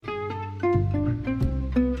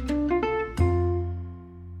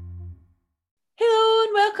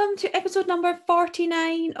welcome to episode number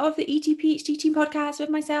 49 of the ETPHD Team Podcast with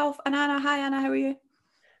myself and Anna. Hi Anna, how are you?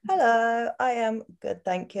 Hello, I am good,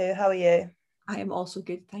 thank you. How are you? I am also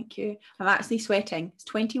good, thank you. I'm actually sweating. It's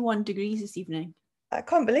 21 degrees this evening. I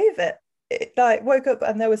can't believe it. It like woke up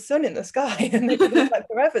and there was sun in the sky and it's been like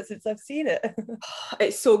forever since I've seen it.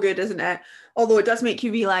 It's so good, isn't it? Although it does make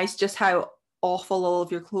you realise just how awful all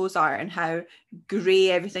of your clothes are and how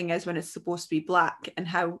grey everything is when it's supposed to be black and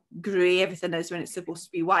how grey everything is when it's supposed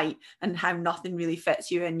to be white and how nothing really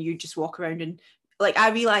fits you and you just walk around and like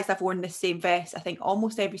I realised I've worn this same vest I think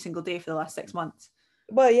almost every single day for the last 6 months.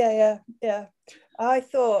 Well, yeah. I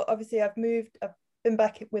thought, obviously I've been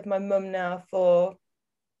back with my mum now for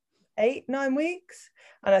 8-9 weeks,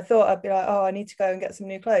 and I thought I'd be like, oh, I need to go and get some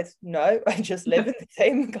new clothes. No, I just live in the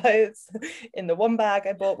same clothes in the one bag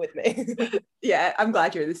I bought with me. Yeah, I'm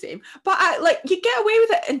glad you're the same. But you get away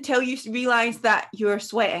with it until you realise that you're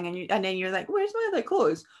sweating and then you're like, where's my other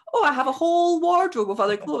clothes? Oh, I have a whole wardrobe of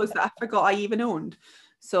other clothes that I forgot I even owned.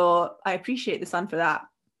 So I appreciate the sun for that,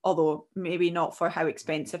 although maybe not for how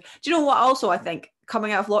expensive. Do you know what also I think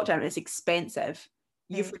coming out of lockdown is expensive?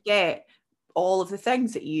 You forget all of the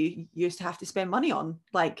things that you used to have to spend money on,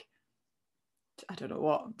 like I don't know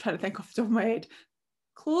what I'm trying to think off the top of my head.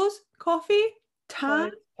 Clothes, coffee,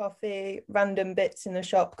 coffee, random bits in the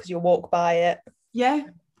shop because you'll walk by it. Yeah,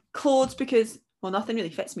 clothes because nothing really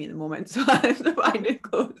fits me at the moment, so I have to buy new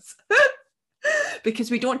clothes.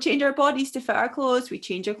 Because we don't change our bodies to fit our clothes, we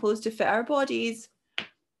change our clothes to fit our bodies.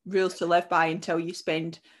 Rules to live by until you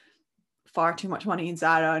spend far too much money in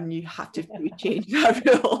Zara and you have to change that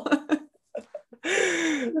rule.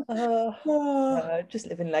 Just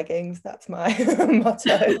live in leggings, that's my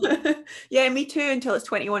motto. Yeah, me too, until it's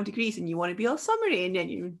 21 degrees and you want to be all summery, and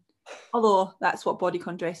then although that's what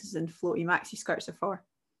bodycon dresses and floaty maxi skirts are for.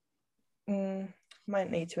 Might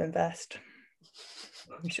need to invest.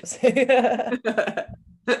 We shall see.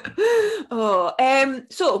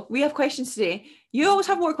 So we have questions today. You always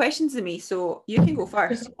have more questions than me, so you can go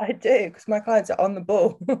first. I do, because my clients are on the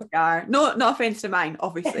ball. Yeah, no offense to mine,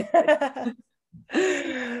 obviously.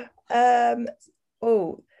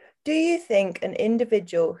 Do you think an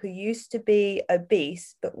individual who used to be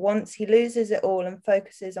obese, but once he loses it all and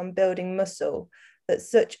focuses on building muscle, that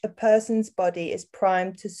such a person's body is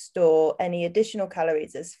primed to store any additional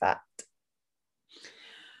calories as fat?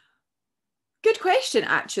 Good question,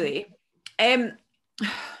 actually.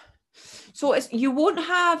 So you won't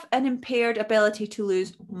have an impaired ability to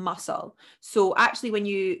lose muscle. So actually when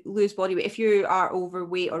you lose body weight, if you are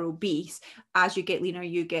overweight or obese, as you get leaner,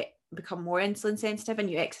 you become more insulin sensitive, and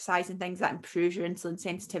you exercise and things that improves your insulin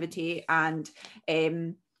sensitivity, and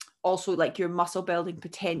also like your muscle building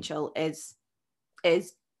potential is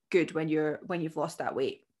good when you've lost that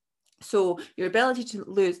weight. So your ability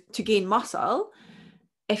to gain muscle,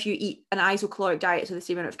 if you eat an isocaloric diet, so the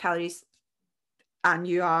same amount of calories, and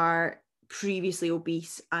you are previously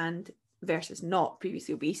obese and versus not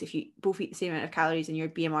previously obese, if you both eat the same amount of calories and your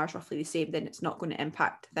BMR is roughly the same, then it's not going to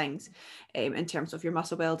impact things in terms of your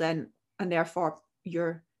muscle building and therefore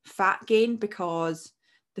your fat gain, because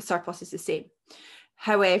the surplus is the same.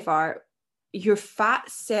 However, your fat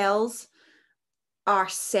cells are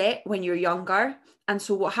set when you're younger, and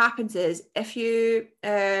so what happens is if you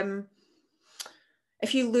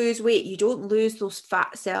lose weight, you don't lose those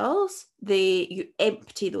fat cells, you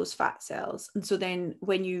empty those fat cells. And so then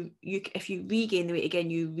when if you regain the weight again,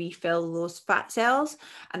 you refill those fat cells.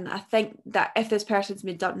 And I think that if this person's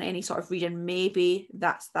been done any sort of reading, maybe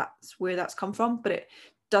that's where that's come from, but it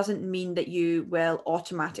doesn't mean that you will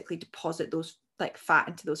automatically deposit those like fat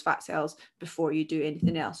into those fat cells before you do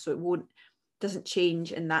anything else. So doesn't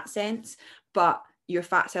change in that sense, but your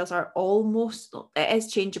fat cells are it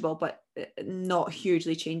is changeable, but not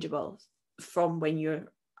hugely changeable from when you're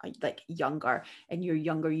like younger, in your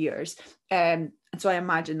younger years. And so I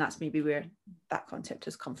imagine that's maybe where that concept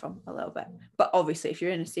has come from a little bit. But obviously if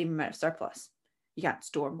you're in the same amount of surplus, you can't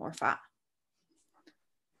store more fat.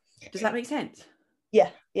 Does that make sense? Yeah,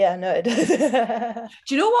 no, it does.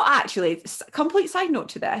 Do you know what, actually, complete side note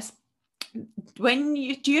to this,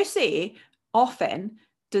 do you say often,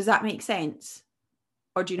 does that make sense?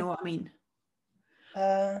 Or do you know what I mean?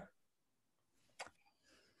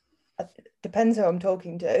 Depends who I'm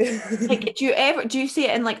talking to. Like, do you see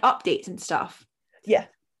it in like updates and stuff? Yeah.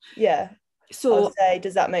 So I'll say,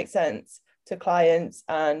 does that make sense to clients?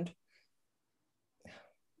 And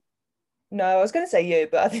no, I was going to say you,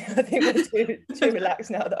 but I think we're too relaxed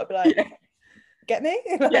now that I'll be like, yeah. Get me?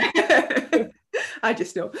 Yeah. I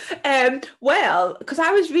just know. Well, because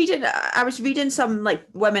I was reading some like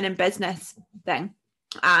women in business thing,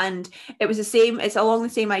 And it was the same, it's along the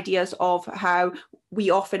same ideas of how we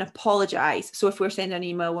often apologize. So if we're sending an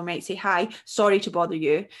email, we might say, hi, sorry to bother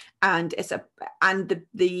you. And I don't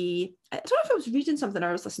know if I was reading something or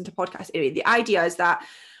I was listening to a podcast. Anyway, the idea is that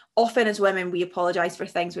often as women, we apologize for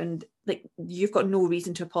things when like you've got no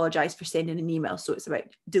reason to apologize for sending an email. So it's about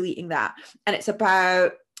deleting that. And it's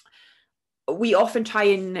about, we often try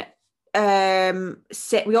and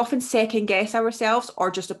we often second guess ourselves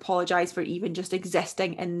or just apologize for even just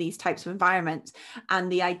existing in these types of environments.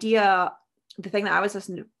 And the thing that I was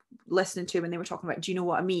listening to when they were talking about, do you know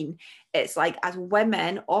what I mean? It's like, as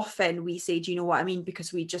women, often we say, do you know what I mean?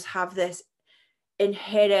 Because we just have this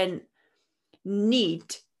inherent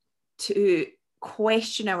need to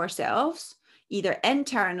question ourselves, either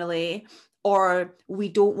internally, or we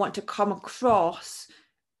don't want to come across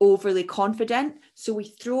overly confident. So we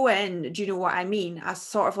throw in, do you know what I mean, as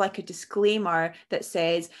sort of like a disclaimer that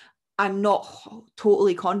says, I'm not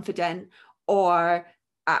totally confident, or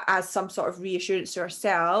as some sort of reassurance to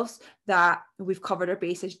ourselves that we've covered our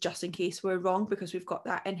bases just in case we're wrong, because we've got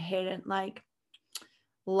that inherent like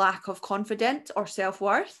lack of confidence or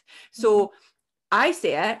self-worth. So I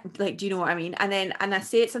say it like, do you know what I mean? And I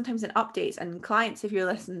say it sometimes in updates, and clients, if you're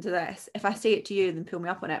listening to this, if I say it to you, then pull me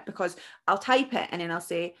up on it, because I'll type it and then I'll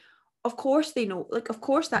say, of course they know, like, of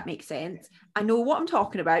course that makes sense. I know what I'm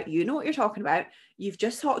talking about. You know what you're talking about. You've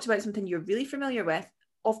just talked about something you're really familiar with.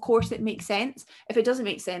 Of course it makes sense. If it doesn't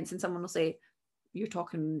make sense and someone will say, you're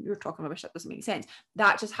talking rubbish, that doesn't make sense.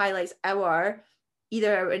 That just highlights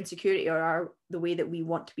either our insecurity or the way that we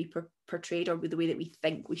want to be portrayed, or the way that we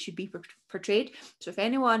think we should be portrayed. So if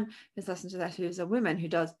anyone is listening to this who's a woman who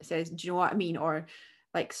says, do you know what I mean? Or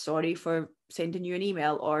like, sorry for sending you an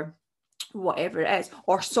email, or whatever it is,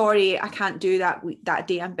 or sorry, I can't do that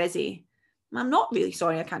day, I'm busy. I'm not really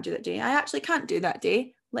sorry I can't do that day. I actually can't do that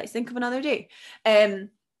day. Let's think of another day.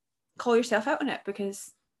 Call yourself out on it,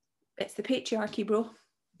 because it's the patriarchy, bro.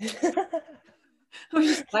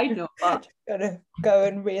 I know, but gotta go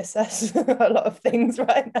and reassess a lot of things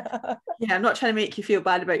right now. Yeah, I'm not trying to make you feel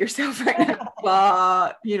bad about yourself right now,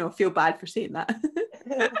 but feel bad for saying that.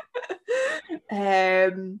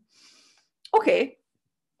 Okay,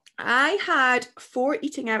 I had 4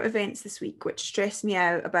 eating out events this week, which stressed me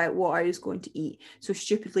out about what I was going to eat. So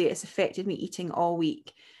stupidly, it's affected me eating all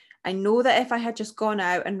week. I know that if I had just gone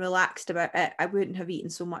out and relaxed about it, I wouldn't have eaten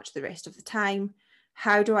so much the rest of the time.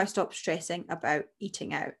 How do I stop stressing about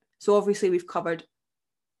eating out? So obviously we've covered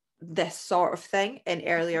this sort of thing in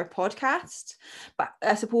earlier podcasts, but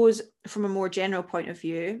I suppose from a more general point of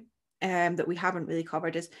view, that we haven't really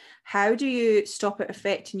covered, is how do you stop it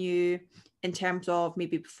affecting you in terms of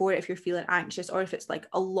maybe before, if you're feeling anxious, or if it's like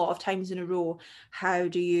a lot of times in a row, how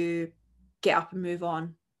do you get up and move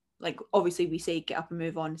on? Like, obviously we say get up and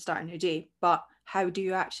move on, starting your day, but how do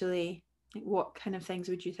you actually, like, what kind of things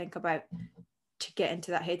would you think about to get into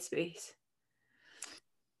that headspace?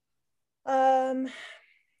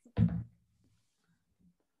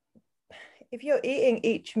 If you're eating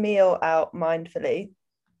each meal out mindfully,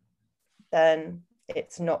 then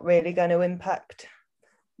it's not really going to impact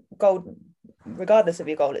goal. Regardless of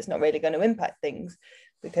your goal, it's not really going to impact things,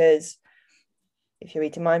 because if you're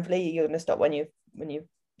eating mindfully, you're going to stop when you're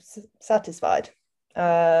satisfied.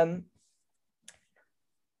 What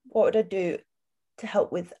would I do to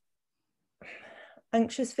help with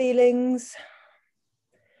anxious feelings?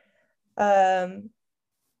 I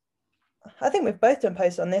think we've both done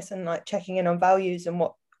posts on this, and like checking in on values and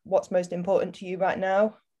what's most important to you right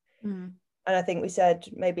now. And I think we said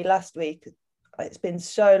maybe last week, it's been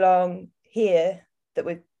so long here that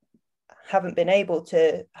we haven't been able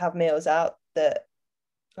to have meals out, that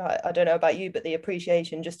I don't know about you, but the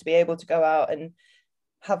appreciation just to be able to go out and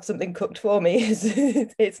have something cooked for me is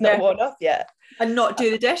it's not worn off yet. And not do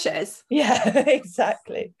the dishes. Yeah,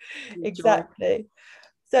 exactly.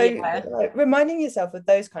 So like, reminding yourself of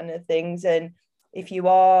those kind of things, and if you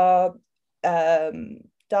are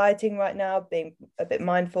dieting right now, being a bit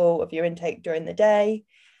mindful of your intake during the day,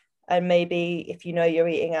 and maybe if you're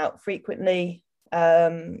eating out frequently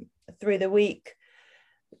through the week,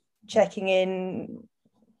 checking in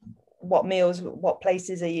what meals, what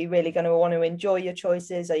places are you really going to want to enjoy your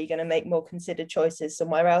choices? Are you going to make more considered choices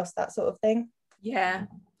somewhere else? That sort of thing. Yeah,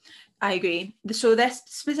 I agree. So in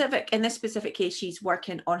this specific case, she's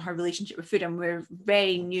working on her relationship with food, and we're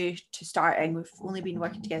very new to starting. We've only been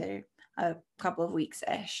working together a couple of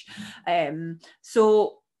weeks-ish.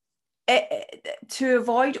 So to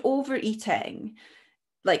avoid overeating,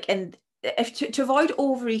 to avoid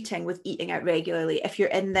overeating with eating out regularly, if you're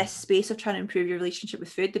in this space of trying to improve your relationship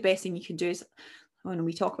with food, the best thing you can do is when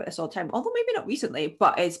we talk about this all the time, although maybe not recently,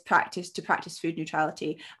 but is practice food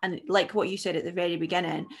neutrality. And like what you said at the very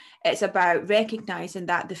beginning, it's about recognizing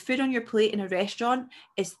that the food on your plate in a restaurant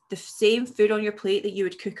is the same food on your plate that you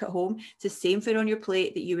would cook at home. It's the same food on your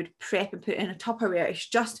plate that you would prep and put in a Tupperware. It's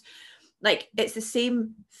just like, it's the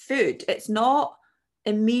same food. It's not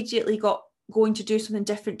immediately going to do something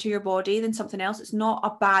different to your body than something else. It's not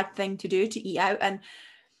a bad thing to do, to eat out. And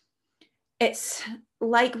it's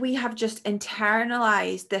like we have just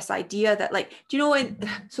internalized this idea that, like, do you know,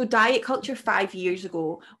 so diet culture 5 years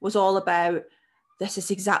ago was all about, this is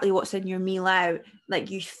exactly what's in your meal out. Like,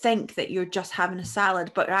 you think that you're just having a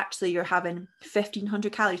salad, but actually you're having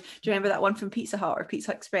 1,500 calories. Do you remember that one from Pizza Hut or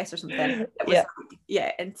Pizza Express or something?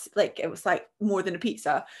 Yeah. And like, it was like more than a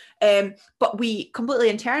pizza. But we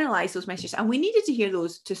completely internalized those messages, and we needed to hear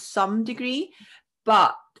those to some degree.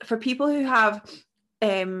 But for people who have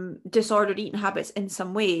disordered eating habits in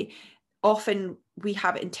some way, often we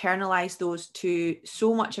have internalized those to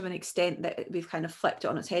so much of an extent that we've kind of flipped it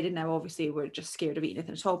on its head, and now obviously we're just scared of eating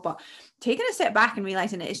anything at all. But taking a step back and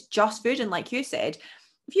realizing it's just food, and like you said,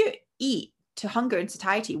 if you eat to hunger and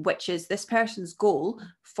satiety, which is this person's goal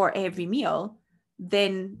for every meal,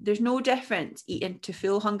 then there's no difference eating to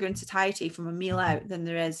full hunger and satiety from a meal out than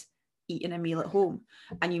there is eating a meal at home.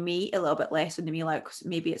 And you may eat a little bit less in the meal out because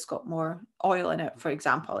maybe it's got more oil in it, for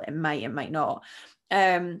example. It might not.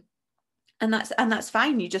 And that's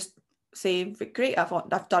fine. You just say, great,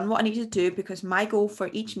 I've done what I need to do, because my goal for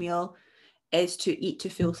each meal is to eat to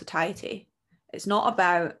full satiety. It's not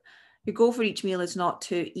about, your goal for each meal is not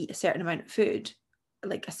to eat a certain amount of food,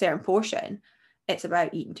 like a certain portion. It's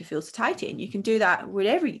about eating to full satiety, and you can do that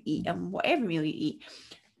wherever you eat and whatever meal you eat.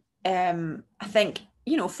 I think,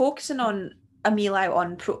 you know, focusing on a meal out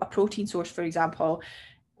on a protein source, for example,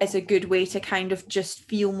 is a good way to kind of just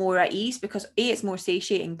feel more at ease, because A, it's more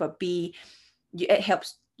satiating, but B, it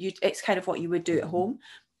helps you. It's kind of what you would do at home.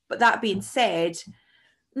 But that being said,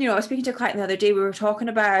 you know, I was speaking to a client the other day. We were talking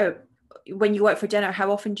about, when you go out for dinner,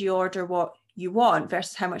 how often do you order what you want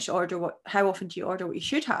versus how often do you order what you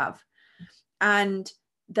should have? And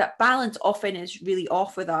that balance often is really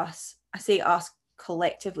off with us. I say us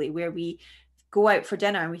collectively, where we go out for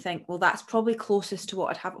dinner and we think, well, that's probably closest to what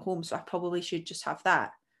I'd have at home, so I probably should just have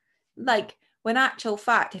that. Like, when actual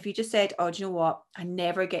fact, if you just said, oh, do you know what, I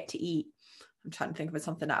never get to eat, I'm trying to think of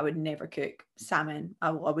something that I would never cook, salmon.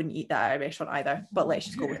 I wouldn't eat that at a restaurant either, but let's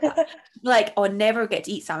just go with that. Like, I'll never get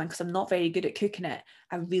to eat salmon because I'm not very good at cooking it.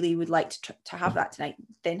 I really would like to have that tonight,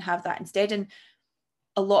 then have that instead. And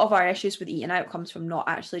a lot of our issues with eating out comes from not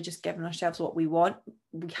actually just giving ourselves what we want.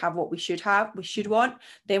 We have what we should want.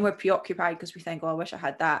 Then we're preoccupied because we think, oh, I wish I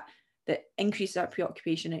had that. That increases our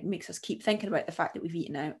preoccupation. It makes us keep thinking about the fact that we've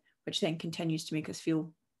eaten out, which then continues to make us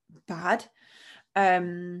feel bad.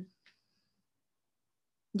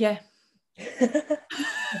 Yeah. There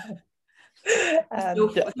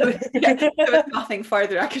was nothing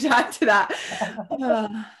further I could add to that.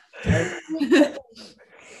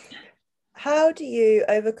 How do you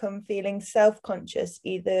overcome feeling self-conscious,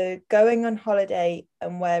 either going on holiday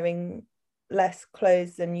and wearing less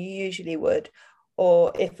clothes than you usually would,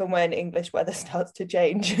 or if and when English weather starts to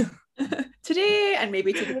change? Today, and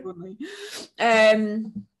maybe today only.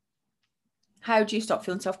 How do you stop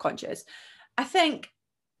feeling self-conscious? I think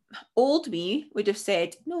old me would have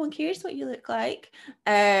said, no one cares what you look like,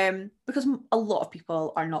 because a lot of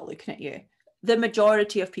people are not looking at you. The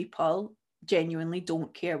majority of people genuinely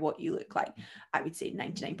don't care what you look like. I would say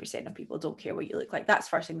 99% of people don't care what you look like. That's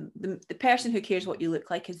first thing. The person who cares what you look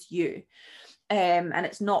like is you. And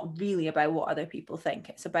it's not really about what other people think.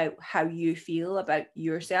 It's about how you feel about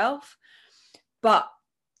yourself. But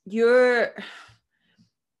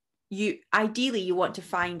ideally you want to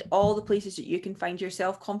find all the places that you can find your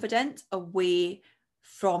self-confidence away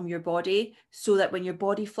from your body, so that when your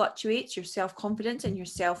body fluctuates, your self-confidence and your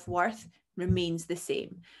self-worth remains the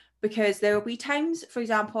same. Because there will be times, for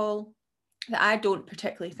example, that I don't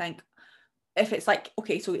particularly think, if it's like,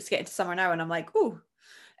 okay, so it's getting to summer now and I'm like, oh,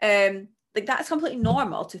 like that's completely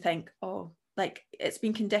normal to think, oh, like it's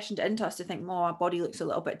been conditioned into us to think, oh, our body looks a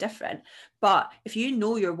little bit different. But if you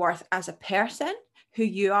know your worth as a person, who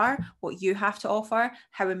you are, what you have to offer,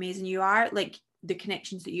 how amazing you are, like the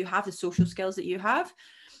connections that you have, the social skills that you have,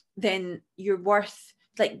 then your worth,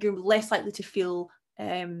 like you're less likely to feel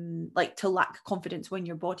like to lack confidence when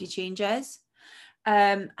your body changes.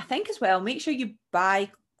 I think as well, make sure you buy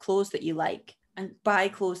clothes that you like and buy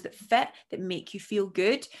clothes that fit, that make you feel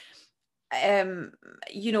good.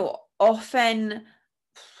 You know, often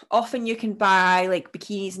you can buy like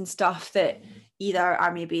bikinis and stuff that either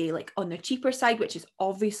are maybe like on the cheaper side, which is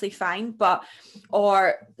obviously fine, but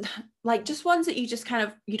or like just ones that you just kind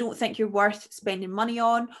of, you don't think you're worth spending money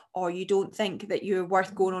on, or you don't think that you're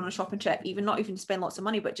worth going on a shopping trip, even not even to spend lots of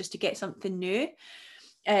money, but just to get something new.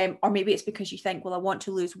 Or maybe it's because you think, well, I want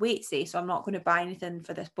to lose weight, say, so I'm not going to buy anything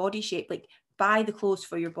for this body shape. Like, buy the clothes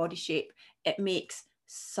for your body shape. It makes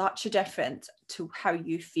such a difference to how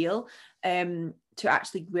you feel, to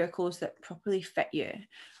actually wear clothes that properly fit you.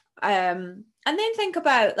 And then think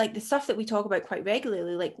about like the stuff that we talk about quite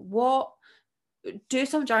regularly, like do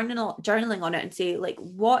some journaling on it and say, like,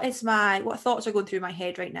 what thoughts are going through my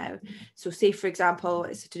head right now. So say, for example,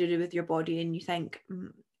 it's to do with your body and you think,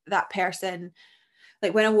 that person,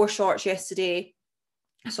 like when I wore shorts yesterday,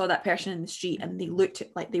 I saw that person in the street and they looked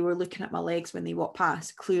like they were looking at my legs when they walked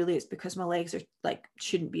past. Clearly it's because my legs are like,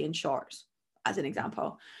 shouldn't be in shorts, as an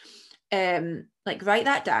example. Like write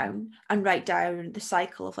that down and write down the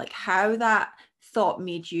cycle of like how that thought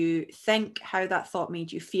made you think, how that thought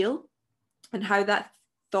made you feel, and how that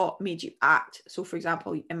thought made you act. So for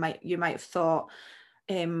example, you might have thought,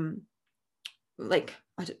 like,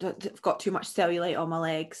 I've got too much cellulite on my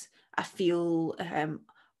legs, I feel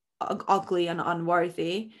ugly and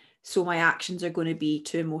unworthy, so my actions are going to be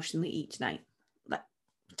to emotionally eat tonight. Like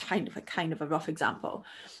kind of a rough example.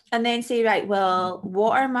 And then say, right, well,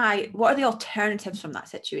 what are the alternatives from that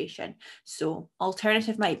situation? So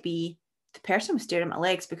alternative might be the person was staring at my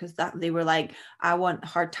legs because they were like, I want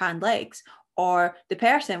hard tanned legs. Or the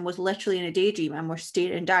person was literally in a daydream and were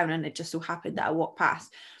staring down and it just so happened that I walked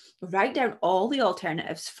past. Write down all the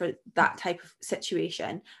alternatives for that type of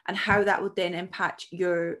situation and how that would then impact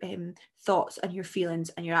your thoughts and your feelings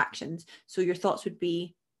and your actions. So your thoughts would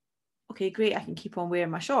be, okay, great, I can keep on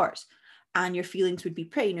wearing my shorts. And your feelings would be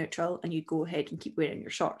pretty neutral and you'd go ahead and keep wearing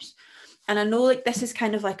your shorts. And I know like this is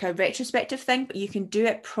kind of like a retrospective thing, but you can do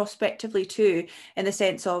it prospectively too, in the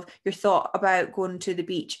sense of your thought about going to the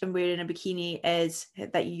beach and wearing a bikini is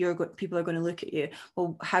that people are going to look at you.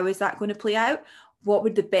 Well, how is that going to play out? What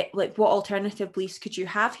would what alternative beliefs could you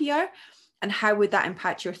have here? And how would that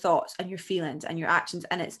impact your thoughts and your feelings and your actions?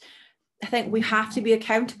 And I think we have to be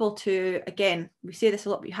accountable to, again, we say this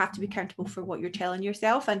a lot, but you have to be accountable for what you're telling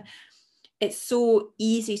yourself. And it's so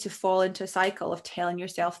easy to fall into a cycle of telling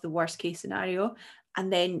yourself the worst case scenario.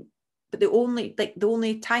 And then, but the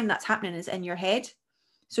only time that's happening is in your head.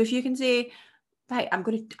 So if you can say, right, I'm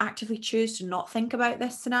going to actively choose to not think about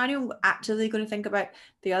this scenario, I'm actively going to think about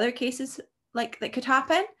the other cases like that could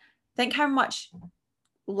happen, think how much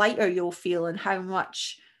lighter you'll feel and how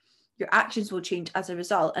much your actions will change as a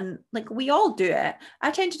result. And like we all do it.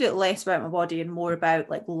 I tend to do it less about my body and more about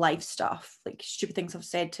like life stuff, like stupid things I've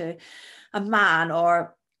said to a man,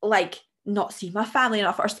 or like not see my family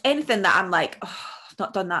enough, or anything that I'm like, oh, I've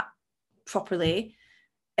not done that properly.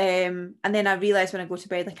 And then I realize when I go to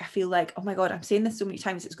bed, like I feel like, oh my God, I'm saying this so many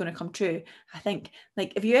times it's going to come true. I think,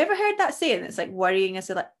 like, have you ever heard that saying? It's like worrying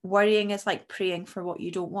is like praying for what you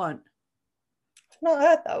don't want. I've not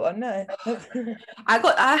heard that one, no.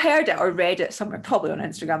 I heard it or read it somewhere, probably on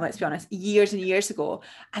Instagram, let's be honest, years and years ago.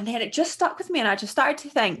 And then it just stuck with me. And I just started to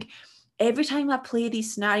think, every time I play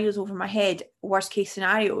these scenarios over my head, worst case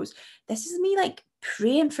scenarios, this is me like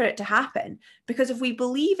praying for it to happen. Because if we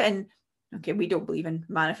believe in, okay, we don't believe in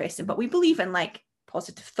manifesting, but we believe in like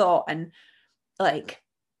positive thought and like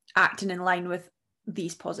acting in line with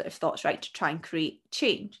these positive thoughts, right, to try and create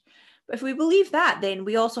change. But if we believe that, then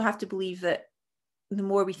we also have to believe that the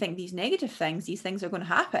more we think these negative things, these things are going to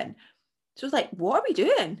happen. So it's like, what are we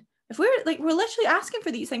doing? If we're literally asking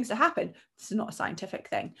for these things to happen, this is not a scientific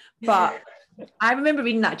thing. But I remember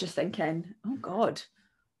reading that just thinking, oh God,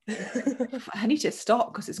 I need to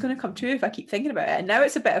stop because it's going to come true if I keep thinking about it. And now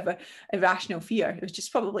it's a bit of a irrational fear. It was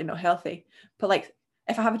just probably not healthy. But like,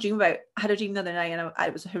 if I had a dream the other night and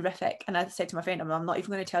it was horrific. And I said to my friend, I'm not even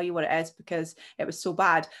going to tell you what it is because it was so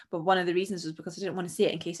bad. But one of the reasons was because I didn't want to say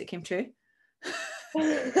it in case it came true.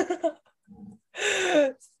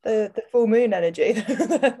 the full moon energy.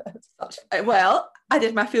 Well, I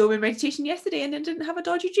did my full moon meditation yesterday and then didn't have a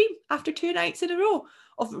dodgy dream after 2 nights in a row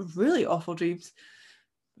of really awful dreams.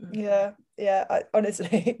 Yeah.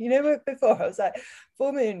 Honestly, before I was like,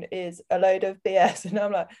 full moon is a load of BS, and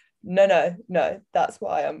I'm like, no, that's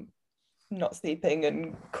why I'm not sleeping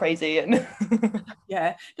and crazy and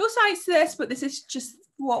yeah, no science to this, but this is just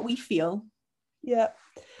what we feel. Yeah.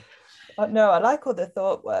 No, I like all the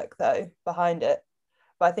thought work though behind it,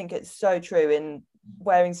 but I think it's so true in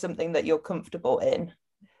wearing something that you're comfortable in,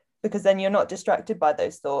 because then you're not distracted by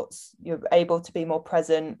those thoughts. You're able to be more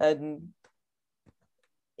present and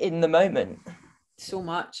in the moment. So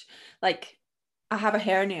much. Like, I have a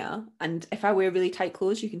hernia, and if I wear really tight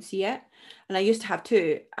clothes, you can see it. And I used to have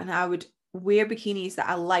two, and I would wear bikinis that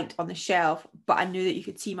I liked on the shelf, but I knew that you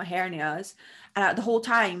could see my hernias. And the whole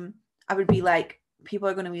time, I would be like, people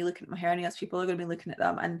are going to be looking at my hernias. People are going to be looking at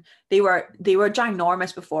them, and they were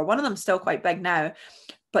ginormous before. One of them's still quite big now,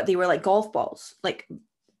 but they were like golf balls, like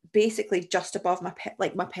basically just above my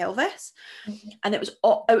my pelvis. And it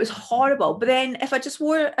was horrible. But then if I just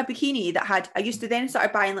wore a bikini that had, I used to then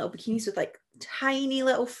start buying little bikinis with like tiny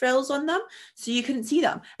little frills on them, so you couldn't see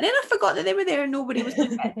them. And then I forgot that they were there and nobody was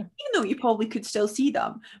looking, even though you probably could still see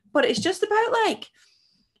them. But it's just about like,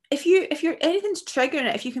 if you're anything's triggering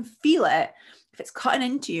it, if you can feel it, if it's cutting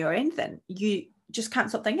into you or anything, you just can't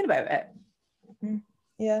stop thinking about it.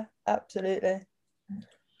 Yeah, absolutely.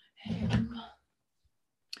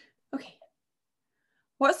 Okay.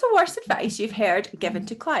 What's the worst advice you've heard given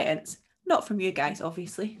to clients? Not from you guys,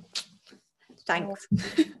 obviously. Thanks.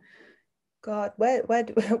 God, where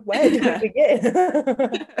do we begin?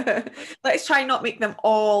 Let's try not make them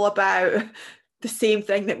all about the same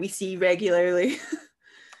thing that we see regularly.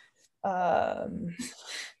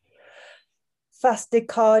 Fasted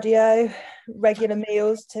cardio, regular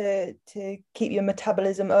meals to keep your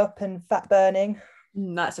metabolism up, and fat burning.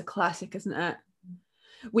 That's a classic, isn't it?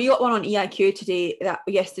 We got one on EIQ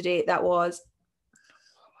yesterday that was,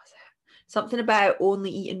 what was it? Something about only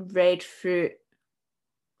eating red fruit.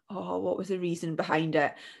 Oh, what was the reason behind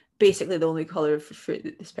it? Basically, the only colour of fruit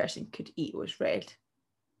that this person could eat was red.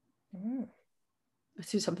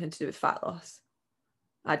 This was something to do with fat loss.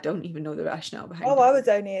 I don't even know the rationale behind it. Oh, I was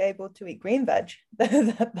only able to eat green veg.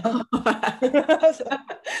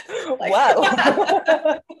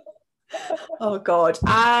 Wow. Oh God,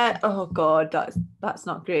 that's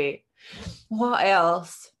not great. What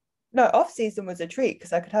else? No, off season was a treat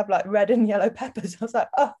because I could have like red and yellow peppers. I was like,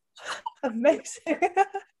 oh, amazing.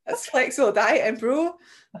 That's flexible dieting, bro.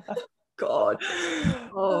 God.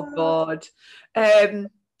 Oh God. I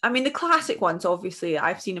mean, the classic ones, obviously,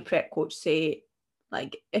 I've seen a prep coach say,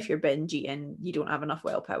 like, if you're binge eating, you don't have enough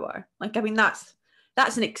willpower. Like, I mean, that's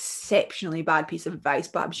an exceptionally bad piece of advice,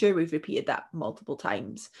 but I'm sure we've repeated that multiple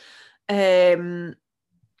times.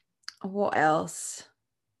 What else?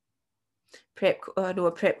 I know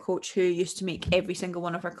a prep coach who used to make every single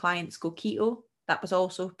one of her clients go keto. That was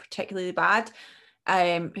also particularly bad.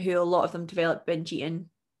 Who a lot of them developed binge eating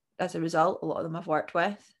as a result. A lot of them I've worked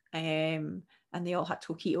with, and they all had to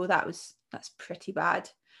go keto. That's pretty bad.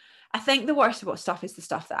 I think the worst about stuff is the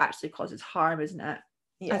stuff that actually causes harm, isn't it?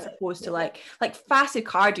 Yeah. As opposed to like fasted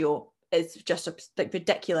cardio is just like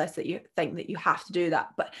ridiculous that you think that you have to do that,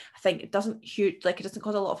 but I think it doesn't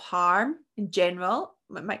cause a lot of harm in general.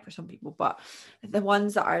 It might for some people, but the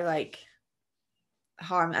ones that are like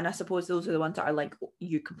harm, and I suppose those are the ones that are like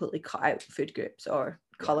you completely cut out food groups or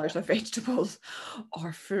colors of vegetables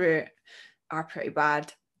or fruit, are pretty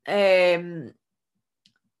bad. I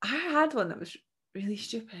had one that was really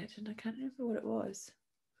stupid and I can't remember what it was.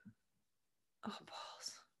 Oh,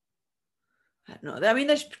 balls. I don't know. I mean,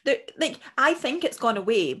 there's like, I think it's gone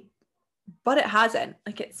away, but it hasn't.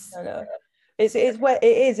 Like, it's. I know. It's where it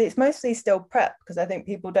is. It's mostly still prep, because I think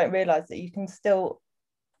people don't realize that you can still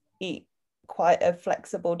eat quite a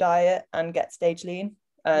flexible diet and get stage lean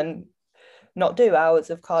and not do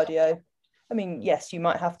hours of cardio. I mean, yes, you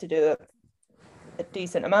might have to do a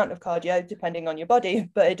decent amount of cardio depending on your body,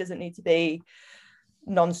 but it doesn't need to be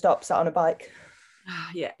non-stop sat on a bike.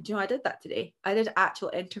 Yeah, do you know, I did that today. I did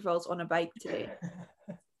actual intervals on a bike today.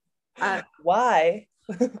 Why?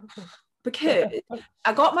 Because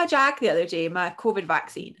I got my jab the other day, my COVID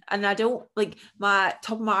vaccine, and I don't like, my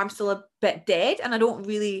top of my arm's still a bit dead, and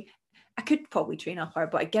I could probably train up her,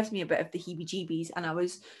 but it gives me a bit of the heebie-jeebies. And I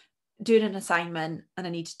was doing an assignment and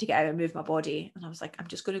I needed to get out and move my body, and I was like, I'm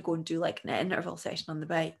just going to go and do like an interval session on the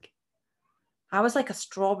bike. I was like a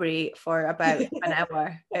strawberry for about an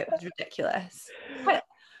hour. It was ridiculous. I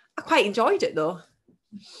quite enjoyed it though.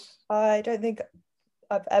 I don't think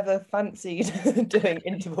I've ever fancied doing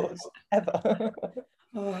intervals ever.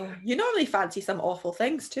 Oh, you normally fancy some awful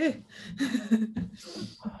things too.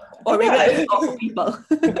 Or maybe awful people.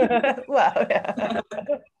 Well, yeah.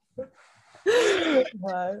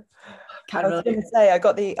 No. I was going to say I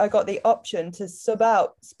got the option to sub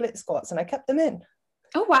out split squats and I kept them in.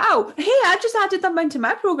 Oh wow. Hey, I just added them into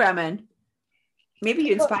my programming. Maybe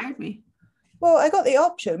you inspired me. Well, I got the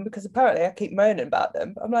option because apparently I keep moaning about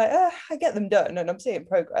them. I'm like, I get them done and I'm seeing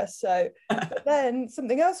progress. So but then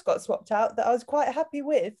something else got swapped out that I was quite happy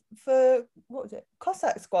with for, what was it?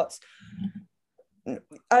 Cossack squats.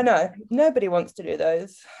 I know, nobody wants to do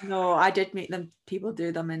those. No, I did make people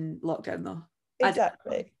do them in lockdown though.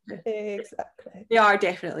 Exactly. They are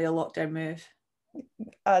definitely a lockdown move.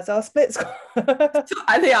 as our split squad.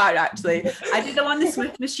 They are actually. I did them on the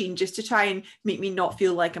Smith machine just to try and make me not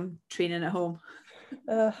feel like I'm training at home.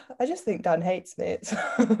 I just think Dan hates me.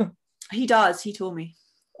 He does. He told me.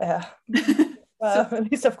 Yeah. Well,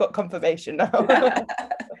 at least I've got confirmation now.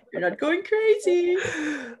 You're not going crazy.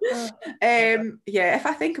 Yeah, if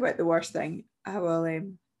I think about the worst thing, I will.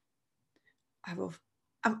 I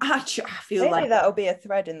feel maybe like that'll be a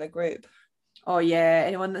thread in the group. Oh yeah,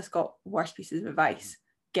 anyone that's got worse pieces of advice,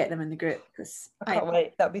 get them in the group, because I can't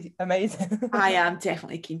wait. That'd be amazing. I am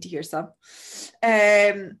definitely keen to hear some.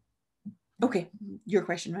 Okay, your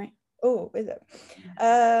question, right? Oh, is it?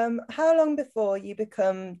 How long before you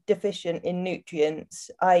become deficient in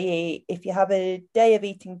nutrients, i.e., if you have a day of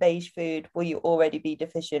eating beige food, will you already be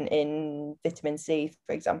deficient in vitamin C,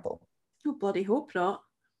 for example? Oh, bloody hope not.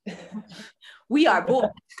 We are both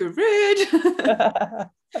screwed.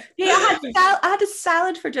 Yeah, I had a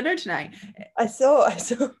salad for dinner tonight. I saw.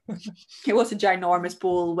 It was a ginormous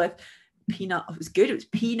bowl with peanut. It was good. It was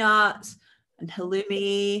peanuts and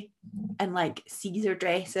halloumi and like Caesar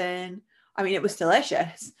dressing. I mean, it was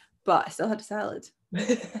delicious, but I still had a salad.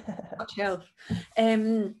 Much health.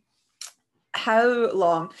 How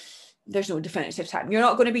long? There's no definitive time. You're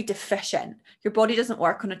not going to be deficient. Your body doesn't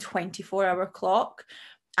work on a 24-hour clock.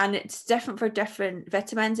 And it's different for different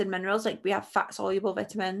vitamins and minerals. Like we have fat soluble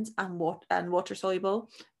vitamins and water soluble.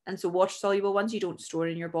 And so water soluble ones you don't store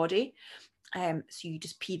in your body. So you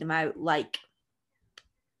just pee them out like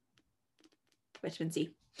vitamin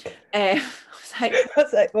C. I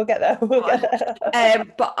was like, we'll get there.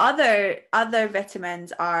 But other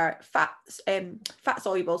vitamins are fat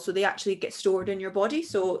soluble, so they actually get stored in your body.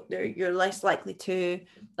 So you're less likely to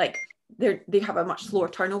they have a much slower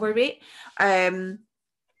turnover rate.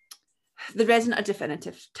 There isn't a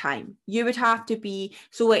definitive time. You would have to be,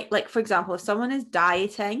 so like for example, if someone is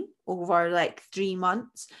dieting over like 3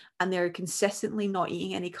 months and they're consistently not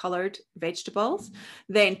eating any coloured vegetables,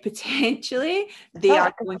 then potentially they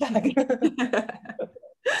are going to be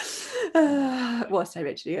what's I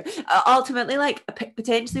mentioning? Ultimately, like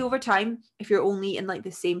potentially over time, if you're only eating like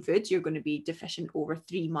the same foods, you're going to be deficient over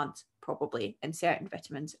 3 months probably in certain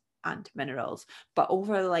vitamins and minerals. But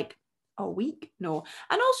over like a week, no.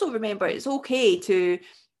 And also remember, it's okay to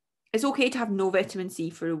have no vitamin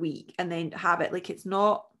C for a week and then have it. Like, it's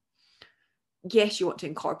not, yes, you want to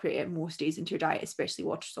incorporate it most days into your diet, especially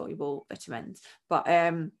water soluble vitamins, but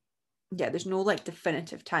yeah, there's no like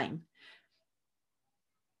definitive time.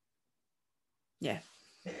 Yeah.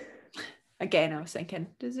 Again, I was thinking,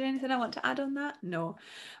 is there anything I want to add on that? No.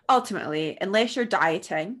 Ultimately, unless you're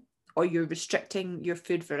dieting or you're restricting your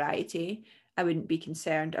food variety, I wouldn't be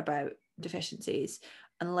concerned about deficiencies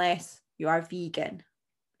unless you are vegan,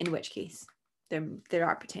 in which case there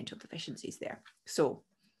are potential deficiencies there. So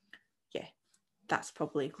yeah, that's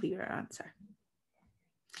probably a clearer answer.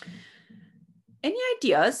 Any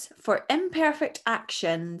ideas for imperfect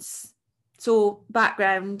actions? So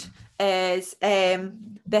background is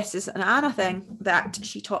this is an Anna thing that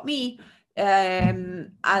she taught me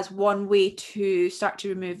as one way to start to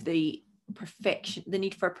remove the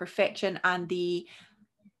need for perfection and the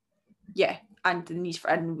need for,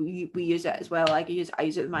 and we use it as well. Like I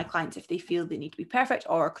use it with my clients if they feel they need to be perfect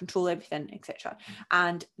or control everything, etc.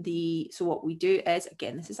 And so what we do is,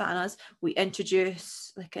 again, this is Anna's, we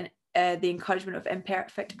introduce like the encouragement of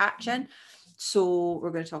imperfect action. So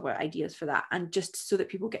we're going to talk about ideas for that, and just so that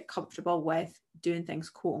people get comfortable with doing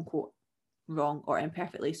things quote unquote wrong or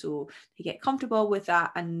imperfectly, so they get comfortable with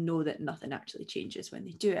that and know that nothing actually changes when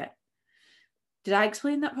they do it. Did I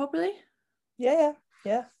explain that properly? Yeah,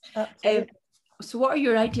 absolutely. So what are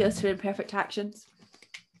your ideas for imperfect actions?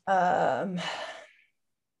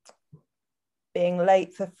 Being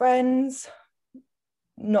late for friends,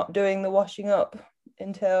 not doing the washing up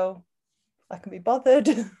until I can be bothered.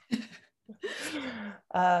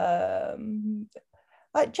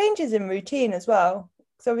 Like changes in routine as well.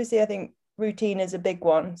 So obviously I think routine is a big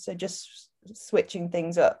one. So just switching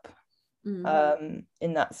things up in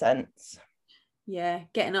that sense. Yeah,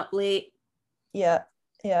 getting up late. Yeah.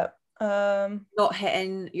 Not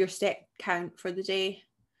hitting your step count for the day,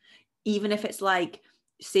 even if it's like,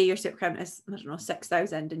 say your step count is, I don't know,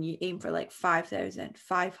 6,000 and you aim for like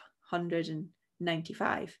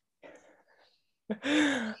 5,595.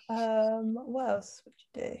 What else would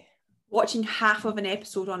you do? Watching half of an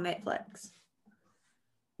episode on Netflix.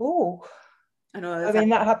 Oh, I know. I mean,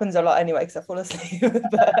 that happens a lot anyway because I fall asleep.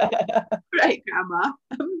 Right, Grandma.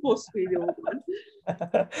 I'm mostly the old one.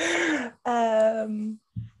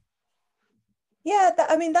 Yeah,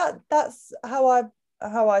 that's how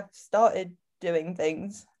I've started doing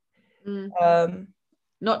things.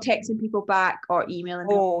 not texting people back or emailing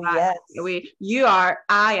them back yes. away. We are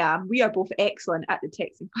both excellent at the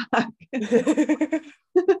texting back.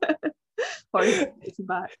 Or texting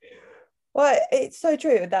back. Well, it's so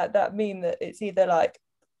true that meme that it's either like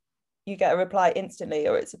you get a reply instantly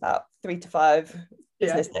or it's about 3 to 5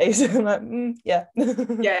 business days. I'm like, yeah.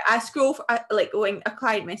 Yeah, I scroll like when a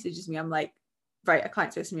client messages me, I'm like, right, a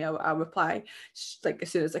client says to me, I'll reply like as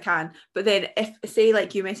soon as I can. But then if say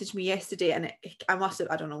like you messaged me yesterday and I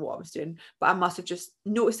don't know what I was doing, but I must have just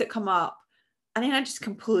noticed it come up, and then I just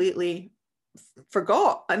completely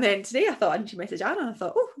forgot. And then today I thought I need to message Anna, and I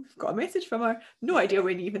thought, oh, I've got a message from her, no idea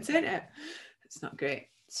when you even sent it. It's not great.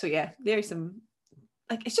 So yeah, there's some,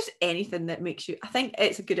 like, it's just anything that makes you, I think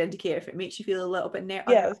it's a good indicator if it makes you feel a little bit nervous.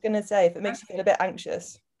 Yeah, I was gonna say, if it makes you feel a bit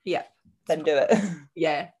anxious, yeah, then do it.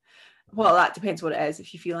 Yeah, well, that depends what it is.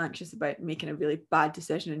 If you feel anxious about making a really bad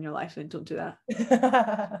decision in your life, then don't do that.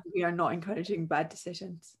 We are not encouraging bad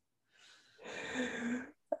decisions.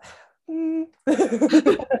 And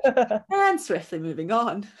swiftly moving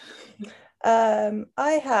on.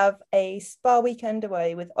 I have a spa weekend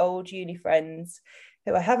away with old uni friends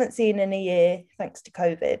who I haven't seen in a year thanks to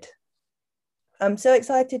COVID. I'm so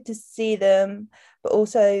excited to see them, but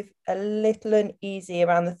also a little uneasy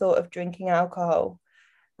around the thought of drinking alcohol.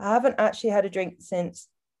 I haven't actually had a drink since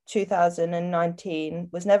 2019,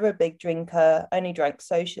 was never a big drinker, only drank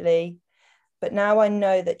socially. But now I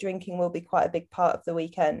know that drinking will be quite a big part of the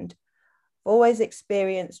weekend. I've always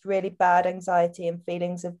experienced really bad anxiety and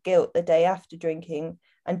feelings of guilt the day after drinking,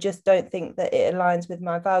 and just don't think that it aligns with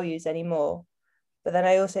my values anymore. But then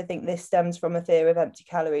I also think this stems from a fear of empty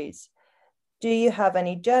calories. Do you have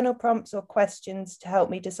any journal prompts or questions to help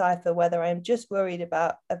me decipher whether I am just worried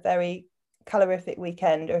about a very calorific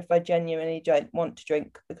weekend or if I genuinely don't want to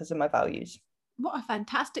drink because of my values? What a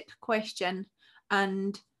fantastic question,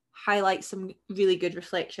 and highlight some really good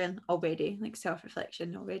reflection already, like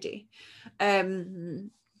self-reflection already.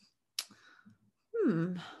 Do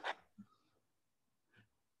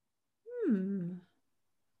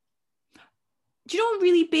you know,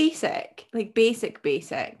 really basic, like basic,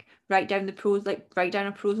 write down a pros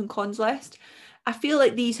and cons list. I feel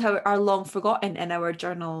like these are long forgotten in our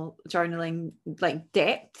journaling like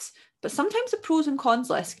depths, but sometimes the pros and cons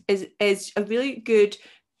list is a really good,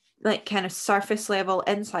 like, kind of surface level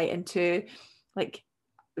insight into like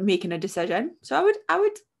making a decision. So I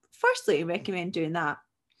would firstly recommend doing that.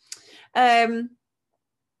 And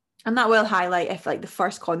that will highlight if like the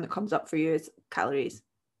first con that comes up for you is calories,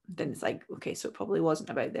 then it's like, okay, so it probably wasn't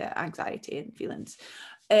about the anxiety and feelings.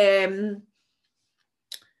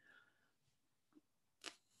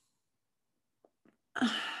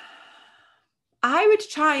 I would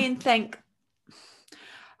try and think,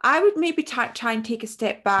 I would maybe try and take a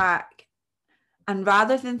step back, and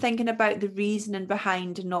rather than thinking about the reasoning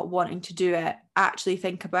behind not wanting to do it, actually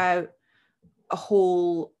think about a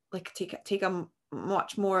whole, like take a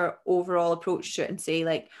much more overall approach to it and say,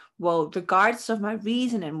 like, well, regardless of my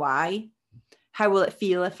reasoning why, how will it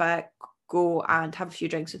feel if I go and have a few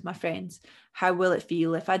drinks with my friends? How will it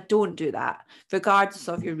feel if I don't do that, regardless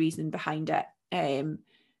of your reason behind it?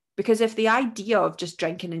 Because if the idea of just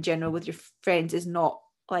drinking in general with your friends is not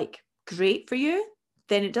like great for you,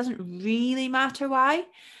 then it doesn't really matter why.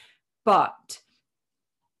 But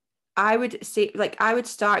I would say, like, I would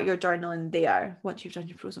start your journaling there once you've done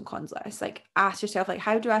your pros and cons list. Like, ask yourself, like,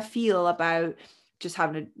 how do I feel about just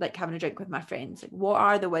having a drink with my friends? Like, what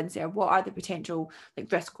are the wins there? What are the potential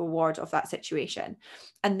like risk rewards of that situation?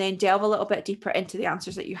 And then delve a little bit deeper into the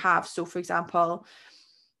answers that you have. So, for example,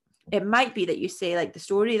 it might be that you say, like, the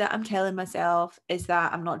story that I'm telling myself is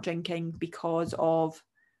that I'm not drinking because of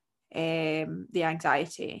the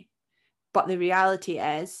anxiety, but the reality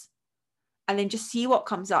is, and then just see what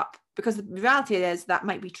comes up, because the reality is that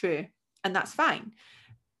might be true, and that's fine.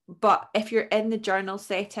 But if you're in the journal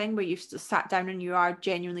setting where you've sat down and you are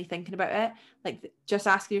genuinely thinking about it, like, just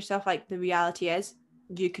ask yourself, like, the reality is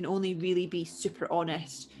you can only really be super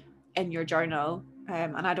honest in your journal,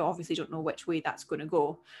 and I obviously don't know which way that's going to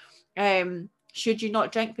go. Should you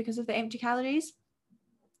not drink because of the empty calories?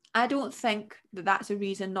 I don't think that that's a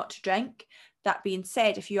reason not to drink. That being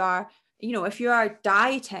said, if you are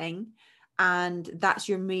dieting and that's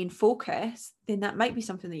your main focus, then that might be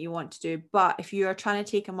something that you want to do. But if you are trying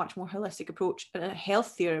to take a much more holistic approach and a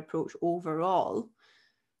healthier approach overall,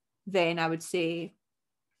 then I would say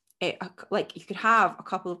like you could have a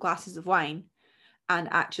couple of glasses of wine, and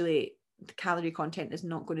actually the calorie content is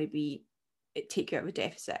not going to take you out of a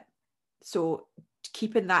deficit. So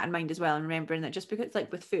keeping that in mind as well, and remembering that just because,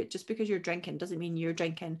 like with food, just because you're drinking doesn't mean you're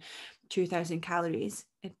drinking 2,000 calories.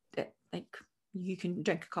 Like, you can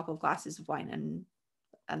drink a couple of glasses of wine and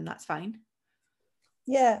and that's fine.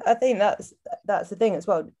 Yeah, I think that's the thing as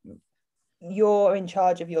well. You're in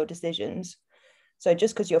charge of your decisions. So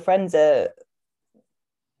just because your friends are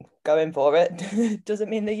going for it doesn't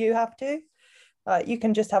mean that you have to. You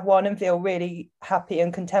can just have one and feel really happy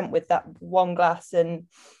and content with that one glass, and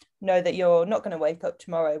know that you're not going to wake up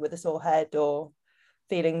tomorrow with a sore head or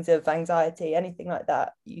feelings of anxiety, anything like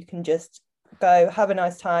that. You can just go have a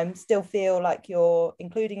nice time, still feel like you're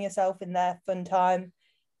including yourself in their fun time,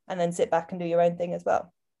 and then sit back and do your own thing as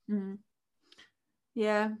well.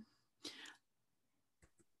 Yeah,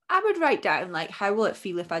 I would write down like, how will it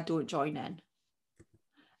feel if I don't join in?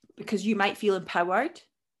 Because you might feel empowered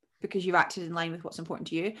because you've acted in line with what's important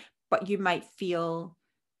to you, but you might feel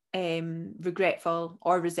regretful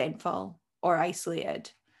or resentful or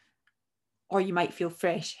isolated, or you might feel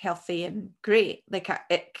fresh, healthy, and great. Like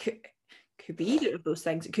it could be either of those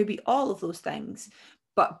things. It could be all of those things,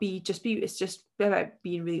 but it's just about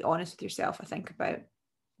being really honest with yourself, I think, about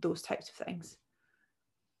those types of things.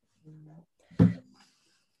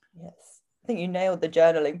 Yes, I think you nailed the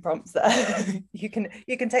journaling prompts there. you can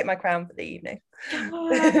take my crown for the evening.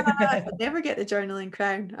 I never get the journaling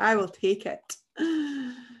crown. I will take it.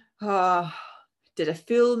 Oh, did a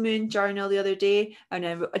full moon journal the other day, and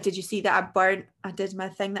then did you see that I did my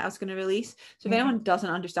thing that I was going to release? So if anyone doesn't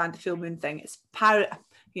understand the full moon thing, it's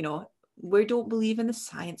we don't believe in the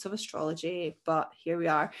science of astrology, but here we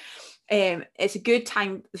are. It's a good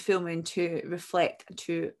time, the full moon, to reflect and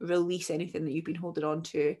to release anything that you've been holding on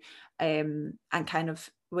to, and kind of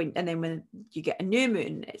when you get a new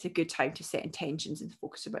moon, it's a good time to set intentions and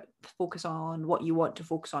focus on what you want to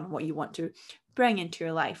focus on, what you want to bring into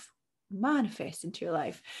your life, manifest into your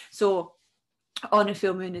life. So on a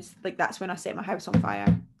full moon is like, that's when I set my house on fire.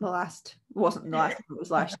 It wasn't the last time, it was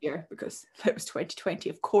last year, because it was 2020.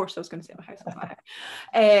 Of course I was going to set my house on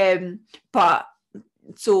fire. But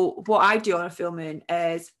so what I do on a full moon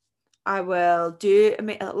is I will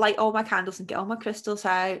light all my candles and get all my crystals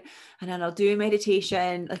out, and then I'll do a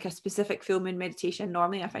meditation, like a specific full moon meditation.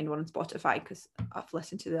 Normally I find one on Spotify because I've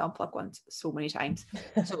listened to the unplugged ones so many times.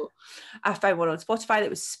 So I found one on Spotify that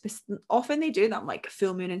was often they do them like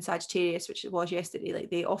full moon in Sagittarius, which it was yesterday. Like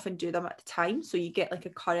they often do them at the time, so you get like a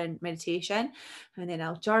current meditation, and then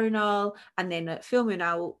I'll journal, and then at full moon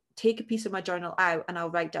I'll take a piece of my journal out and I'll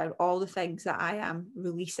write down all the things that I am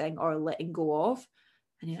releasing or letting go of,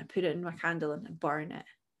 and then I put it in my candle and burn it.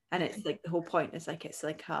 And it's like, the whole point is like, it's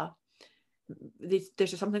like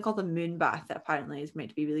there's something called the moon bath that apparently is meant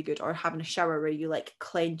to be really good, or having a shower where you like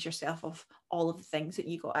cleanse yourself of all of the things that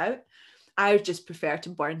you got out. I just prefer to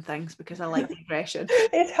burn things because I like the aggression.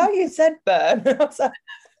 It's how you said burn.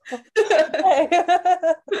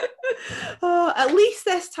 Oh, at least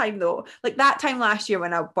this time though, like that time last year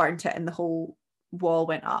when I burnt it and the whole wall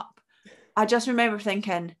went up, I just remember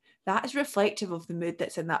thinking, that is reflective of the mood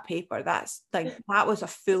that's in that paper. That's like, that was a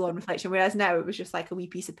full-on reflection, whereas now it was just like a wee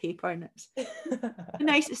piece of paper, and it's a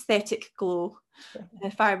nice aesthetic glow.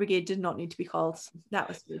 The fire brigade did not need to be called. That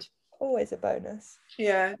was good. Always a bonus.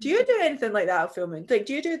 Yeah. Do you do anything like that filming? Like,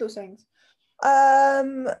 do you do those things?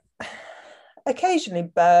 Occasionally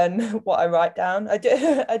burn what I write down. I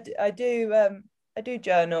do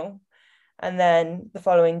journal, and then the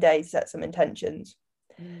following day set some intentions.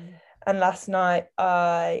 And last night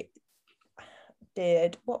I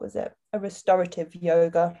did, what was it? A restorative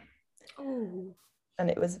yoga. Oh. And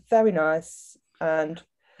it was very nice. And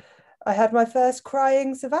I had my first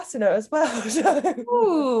crying Savasana as well. So.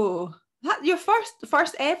 Oh, that your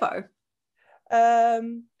first ever? I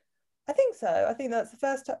think so. I think that's the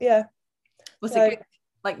first time. Yeah. Was it good?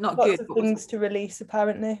 Like, not lots good? Of things to release,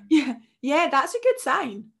 apparently. Yeah, that's a good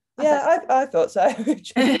sign. I thought so.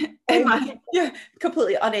 In my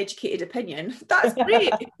completely uneducated opinion, that's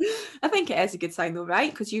great. I think it is a good sign though,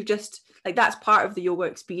 right? Because you just like, that's part of the yoga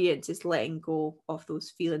experience, is letting go of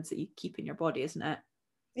those feelings that you keep in your body, isn't it?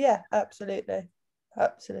 Yeah, absolutely.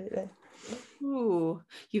 Oh,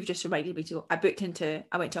 you've just reminded me to go. I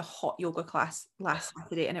went to a hot yoga class last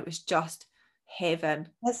Saturday, and it was just heaven.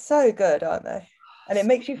 They're so good, aren't they? And it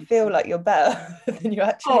makes you feel like you're better than you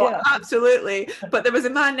actually are. Absolutely. But there was a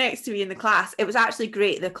man next to me in the class. It was actually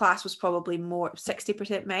great. The class was probably more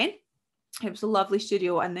 60% men. It was a lovely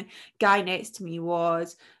studio, and the guy next to me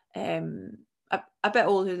was a bit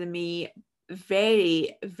older than me,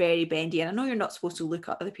 very, very bendy. And I know you're not supposed to look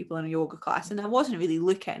at other people in a yoga class, and I wasn't really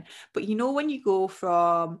looking, but you know when you go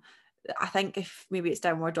from I think if maybe it's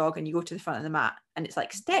downward dog and you go to the front of the mat and it's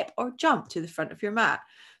like step or jump to the front of your mat.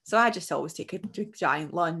 So I just always take a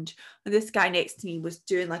giant lunge. And this guy next to me was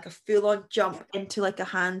doing like a full-on jump into like a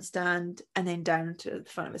handstand and then down to the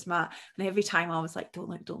front of his mat. And every time I was like, don't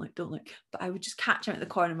look, don't look, don't look. But I would just catch him at the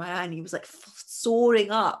corner of my eye and he was like soaring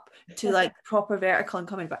up to like proper vertical and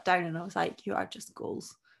coming back down. And I was like, you are just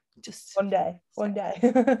goals. Just one day. One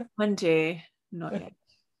day. Not yet.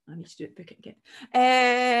 I need to do it, book it again.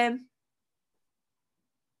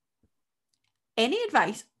 Any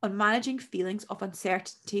advice on managing feelings of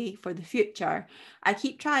uncertainty for the future? I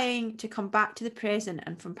keep trying to come back to the present,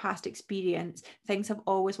 and from past experience, things have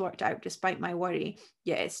always worked out despite my worry,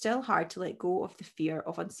 yet it's still hard to let go of the fear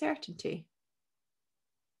of uncertainty.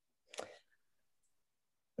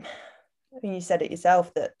 I mean, you said it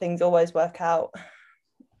yourself that things always work out,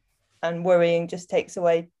 and worrying just takes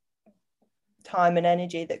away time and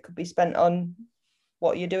energy that could be spent on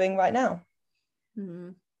what you're doing right now.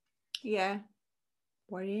 Mm-hmm. Yeah.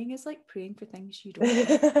 Worrying is like praying for things you don't.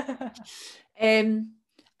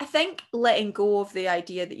 I think letting go of the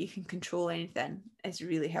idea that you can control anything is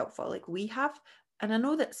really helpful. Like we have, and I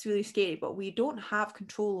know that's really scary, but we don't have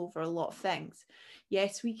control over a lot of things.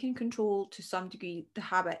 Yes, we can control to some degree the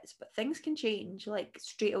habits, but things can change like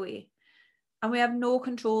straight away. And we have no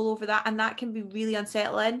control over that. And that can be really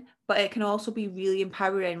unsettling, but it can also be really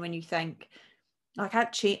empowering when you think, I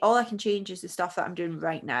can't change, all I can change is the stuff that I'm doing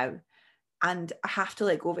right now. And I have to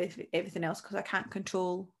let go of everything else because I can't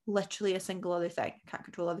control literally a single other thing. I can't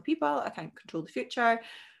control other people. I can't control the future.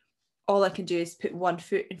 All I can do is put one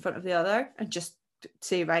foot in front of the other and just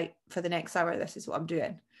say, right, for the next hour, this is what I'm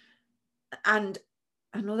doing. And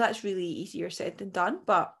I know that's really easier said than done,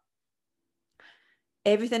 but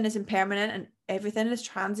everything is impermanent and everything is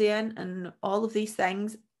transient and all of these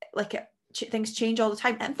things, like things change all the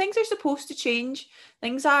time and things are supposed to change.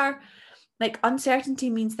 Things are like uncertainty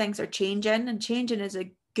means things are changing, and changing is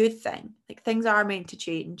a good thing. Like things are meant to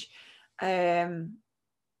change. Even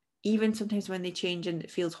sometimes when they change and it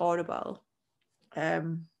feels horrible,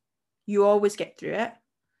 you always get through it.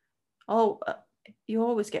 You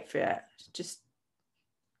always get through it. It just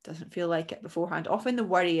doesn't feel like it beforehand. Often the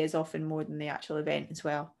worry is often more than the actual event as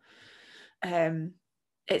well.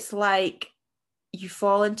 It's like you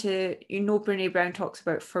fall into, Brene Brown talks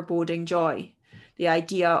about foreboding joy, the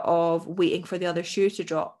idea of waiting for the other shoe to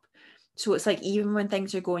drop. So it's like even when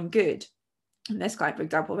things are going good, and this client, for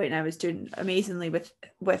example, right now is doing amazingly with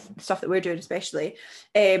stuff that we're doing especially,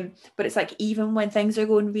 but it's like even when things are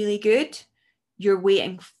going really good, you're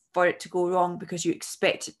waiting for it to go wrong because you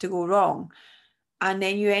expect it to go wrong. And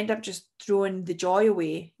then you end up just throwing the joy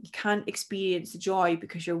away. You can't experience the joy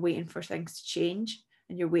because you're waiting for things to change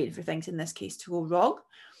and you're waiting for things in this case to go wrong.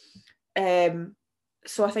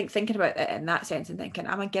 So I think thinking about it in that sense and thinking,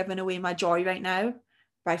 am I giving away my joy right now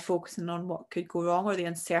by focusing on what could go wrong or the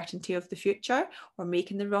uncertainty of the future or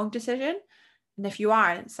making the wrong decision? And if you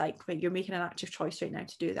are, it's like, right, you're making an active choice right now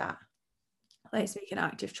to do that. Let's make an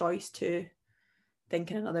active choice to think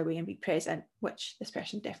in another way and be present, which this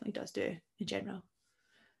person definitely does do in general.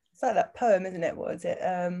 It's like that poem, isn't it? What is it?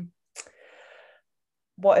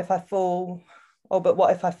 What if I fall? Oh, but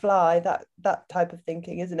what if I fly? That type of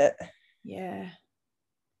thinking, isn't it? Yeah.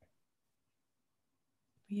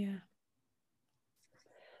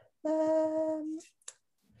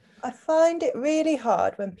 I find it really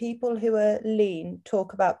hard when people who are lean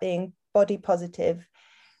talk about being body positive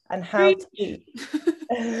and how to be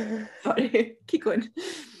sorry, keep going.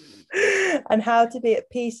 And how to be at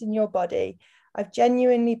peace in your body. I've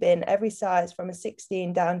genuinely been every size from a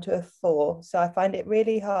 16 down to a 4, so I find it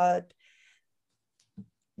really hard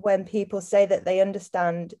when people say that they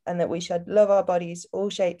understand and that we should love our bodies all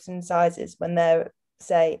shapes and sizes when they're,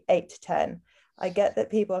 say, 8 to 10. I get that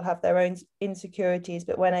people have their own insecurities,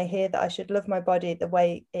 but when I hear that I should love my body the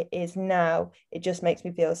way it is now, it just makes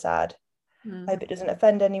me feel sad. I hope it doesn't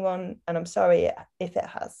offend anyone, and I'm sorry if it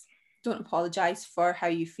has. Don't apologize for how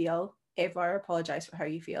you feel. Ever apologize for how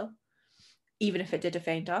you feel, even if it did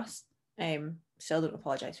offend us. Still don't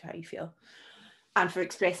apologize for how you feel and for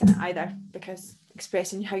expressing it either, because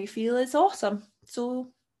expressing how you feel is awesome. So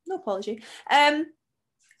no apology.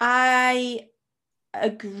 I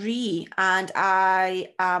agree, and I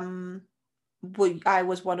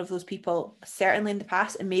was one of those people, certainly in the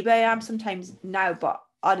past, and maybe I am sometimes now, but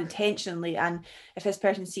unintentionally. And if this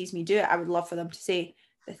person sees me do it, I would love for them to say,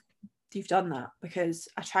 you've done that, because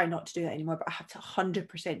I try not to do that anymore, but I have to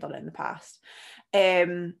 100% done it in the past.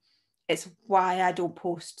 It's why I don't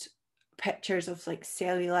post pictures of like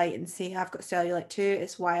cellulite and say I've got cellulite too.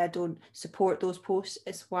 It's why I don't support those posts.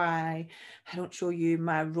 It's why I don't show you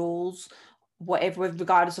my rolls whatever,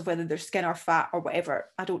 regardless of whether they're skin or fat or whatever.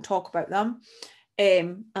 I don't talk about them.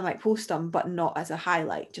 I might post them, but not as a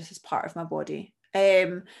highlight, just as part of my body.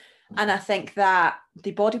 And I think that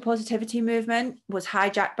the body positivity movement was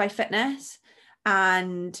hijacked by fitness.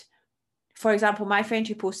 And for example, my friend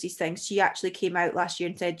who posts these things, she actually came out last year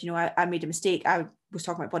and said, you know, I made a mistake. I was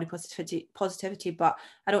talking about body positivity, but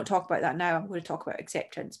I don't talk about that now. I'm going to talk about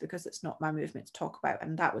acceptance because it's not my movement to talk about.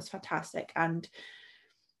 And that was fantastic. And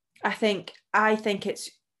I think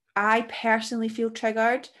I personally feel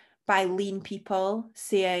triggered by lean people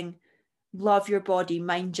saying, love your body,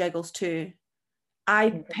 mine jiggles too.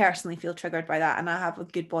 I personally feel triggered by that, and I have a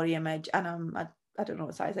good body image, and I don't know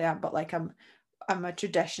what size I am, but like I'm a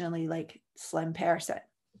traditionally like slim person.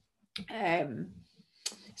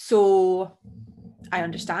 So I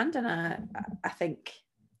understand, and I think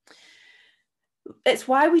it's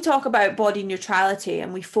why we talk about body neutrality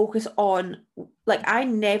and we focus on, like, I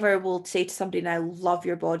never will say to somebody now, love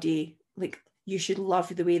your body, like you should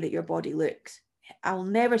love the way that your body looks. I'll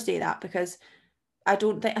never say that because I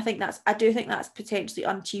do think that's potentially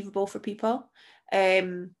unachievable for people.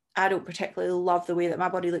 I don't particularly love the way that my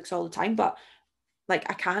body looks all the time, but like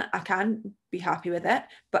I can be happy with it,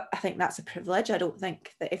 but I think that's a privilege. I don't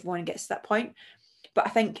think that everyone gets to that point. But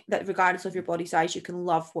I think that regardless of your body size, you can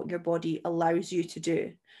love what your body allows you to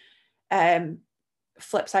do.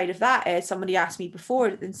 Flip side of that is somebody asked me before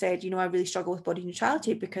and said, you know, I really struggle with body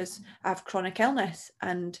neutrality because I have chronic illness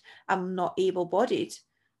and I'm not able-bodied.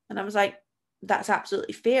 And I was like, that's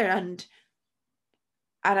absolutely fair. And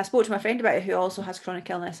I spoke to my friend about it who also has chronic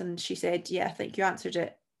illness, and she said, yeah, I think you answered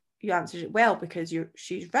it well, because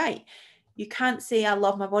she's right. You can't say I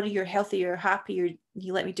love my body, you're healthy, you're happy,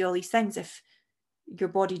 you let me do all these things if your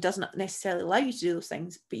body doesn't necessarily allow you to do those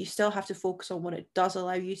things, but you still have to focus on what it does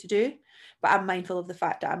allow you to do. But I'm mindful of the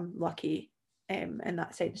fact that I'm lucky in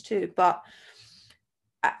that sense too. But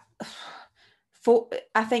I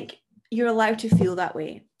think you're allowed to feel that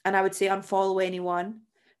way. And I would say unfollow anyone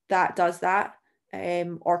that does that,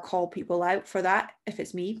 or call people out for that. If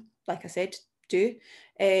it's me, like I said, do.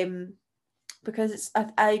 Because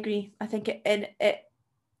I agree. I think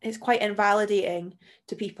it's quite invalidating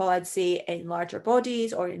to people, I'd say, in larger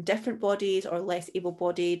bodies or in different bodies or less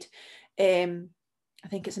able-bodied. I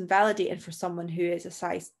think it's invalidating for someone who is a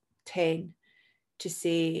size 10 to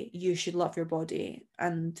say you should love your body.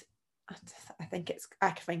 And I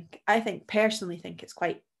personally think it's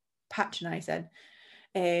quite patronizing.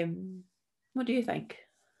 What do you think?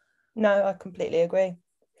 No, I completely agree.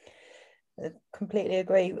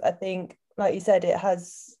 I think, like you said,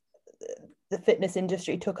 the fitness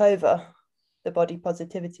industry took over the body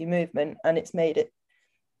positivity movement, and it's made it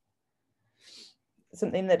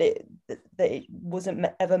something that it wasn't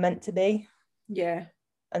ever meant to be. Yeah.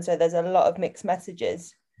 And so there's a lot of mixed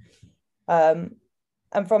messages. And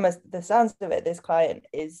from the sounds of it, this client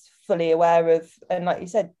is fully aware of, and like you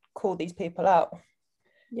said, call these people out.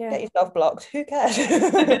 Yeah. Get yourself blocked. Who cares?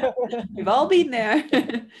 We've all been there.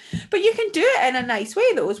 But you can do it in a nice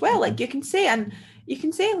way though as well. Like you can say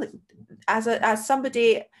as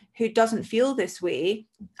somebody who doesn't feel this way,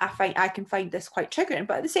 I can find this quite triggering.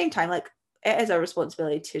 But at the same time, like, it is our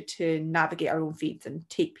responsibility to navigate our own feeds and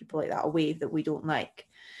take people like that away that we don't like.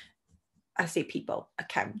 I say people,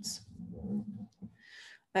 accounts.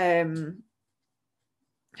 Yeah,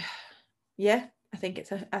 I think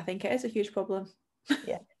it is a huge problem.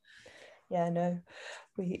 Yeah, no,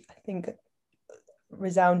 I think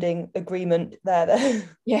resounding agreement there.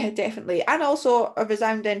 Yeah, definitely. And also a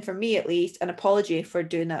resounding, for me at least, an apology for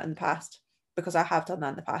doing that in the past, because I have done that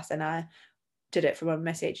in the past, and I did it from a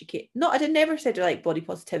miseducated. No, I never said like body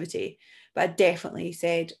positivity, but I definitely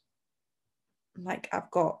said, like, I've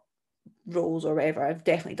got roles or whatever. I've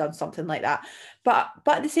definitely done something like that. But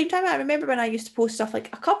at the same time, I remember when I used to post stuff, like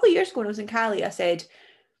a couple of years ago when I was in Cali, I said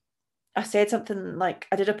something like,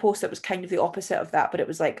 I did a post that was kind of the opposite of that, but it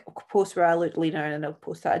was like a post where I looked leaner and a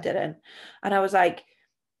post that I didn't. And I was like,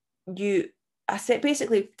 I said,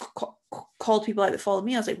 basically called people out that follow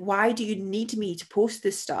me. I was like, why do you need me to post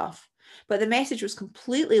this stuff? But the message was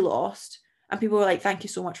completely lost. And people were like, thank you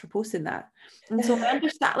so much for posting that. And so I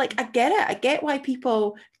understand, like, I get it. I get why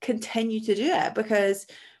people continue to do it, because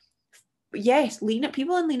yes,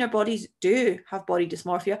 people in leaner bodies do have body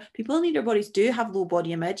dysmorphia. People in leaner bodies do have low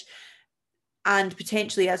body image, and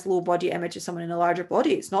potentially as low body image as someone in a larger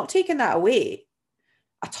body. It's not taking that away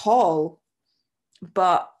at all.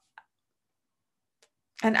 But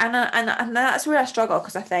and that's where I struggle,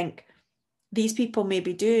 because I think these people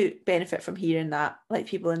maybe do benefit from hearing that, like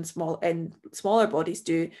people in smaller bodies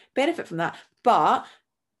do benefit from that. But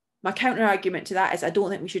my counter argument to that is, I don't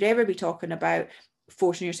think we should ever be talking about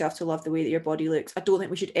forcing yourself to love the way that your body looks. I don't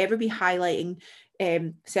think we should ever be highlighting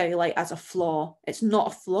cellulite as a flaw. It's not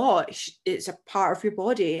a flaw. It's a part of your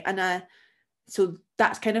body. And so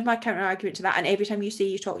that's kind of my counter argument to that. And every time you say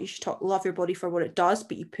you should talk love your body for what it does,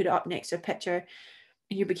 but you put it up next to a picture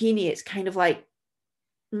in your bikini, it's kind of like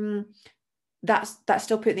that's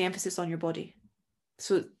still putting the emphasis on your body.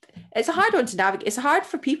 So it's a hard one to navigate. It's hard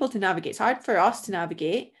for people to navigate. It's hard for us to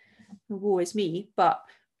navigate. Woe is me, but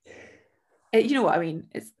you know what I mean.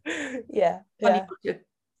 It's funny to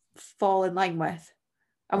fall in line with,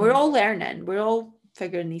 and we're all learning. We're all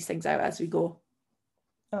figuring these things out as we go.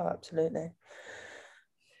 Oh, absolutely.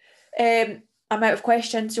 I'm out of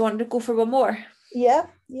questions. Do you want to go for one more? Yeah.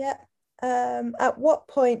 At what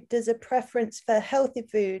point does a preference for healthy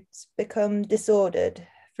foods become disordered?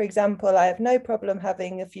 For example, I have no problem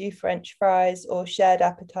having a few French fries or shared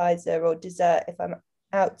appetizer or dessert if I'm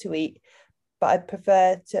out to eat, but I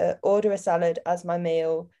prefer to order a salad as my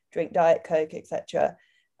meal, drink Diet Coke, etc.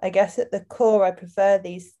 I guess at the core, I prefer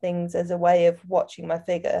these things as a way of watching my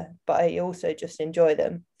figure, but I also just enjoy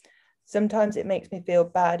them. Sometimes it makes me feel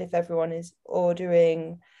bad if everyone is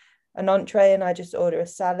ordering an entree and I just order a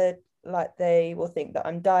salad, like they will think that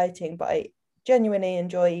I'm dieting, but I genuinely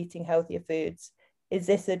enjoy eating healthier foods. Is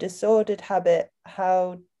this a disordered habit?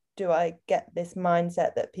 How do I get this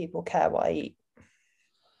mindset that people care what I eat?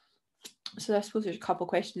 So I suppose there's a couple of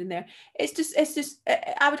questions in there. It's just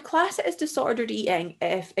I would class it as disordered eating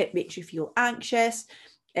if it makes you feel anxious,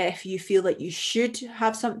 if you feel like you should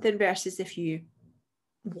have something versus if you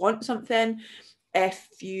want something, if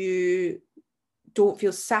you don't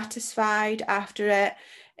feel satisfied after it,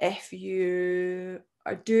 if you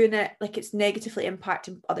are doing it like it's negatively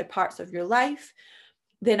impacting other parts of your life,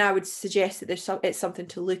 then I would suggest that it's something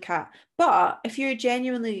to look at. But if you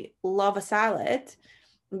genuinely love a salad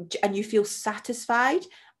and you feel satisfied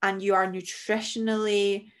and you are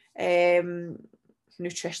nutritionally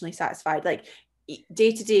satisfied, like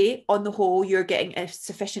day to day on the whole you're getting a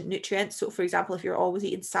sufficient nutrients. So for example, if you're always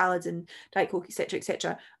eating salads and Diet Coke,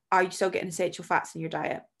 etc., are you still getting essential fats in your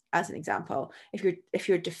diet, as an example? If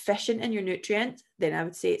you're deficient in your nutrients, then I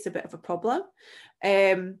would say it's a bit of a problem.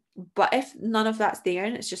 But if none of that's there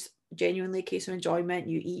and it's just genuinely a case of enjoyment,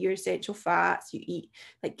 you eat your essential fats, you eat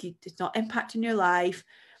it's not impacting your life,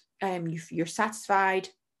 you're satisfied,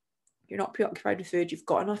 you're not preoccupied with food, you've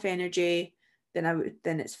got enough energy, then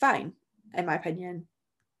it's fine, in my opinion.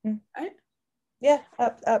 Right? Yeah,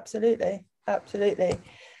 absolutely.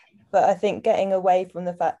 But I think getting away from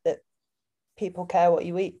the fact that people care what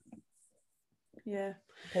you eat. Yeah.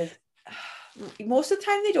 Because most of the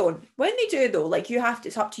time they don't. When they do though, like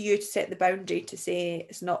it's up to you to set the boundary to say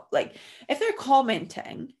it's not, like if they're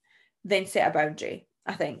commenting, then set a boundary,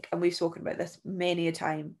 I think. And we've spoken about this many a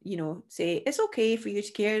time, say it's okay for you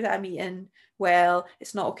to care that I'm eating well.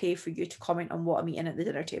 It's not okay for you to comment on what I'm eating at the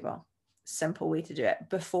dinner table. Simple way to do it.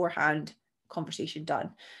 Beforehand, conversation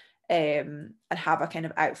done. And have a kind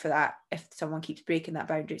of out for that. If someone keeps breaking that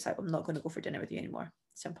boundary, it's like, I'm not going to go for dinner with you anymore.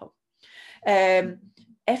 Simple. If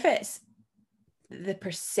it's the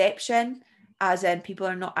perception, as in people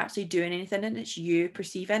are not actually doing anything and it's you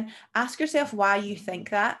perceiving, ask yourself why you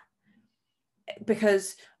think that,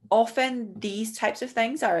 because often these types of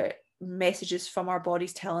things are messages from our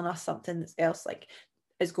bodies telling us something else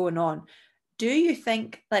is going on. Do you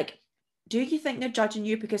think they're judging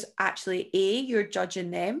you because actually you're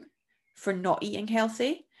judging them for not eating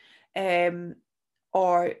healthy,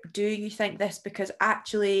 or do you think this because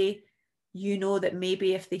actually that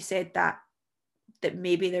maybe if they said that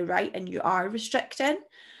maybe they're right and you are restricting?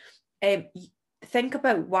 Think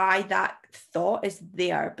about why that thought is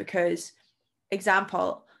there, because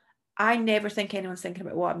example, I never think anyone's thinking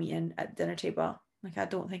about what I'm eating at the dinner table. Like, I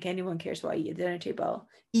don't think anyone cares what I eat at the dinner table.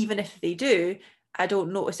 Even if they do, I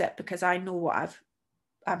don't notice it because I know what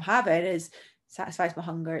I'm having is satisfies my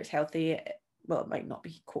hunger, it's healthy. Well, it might not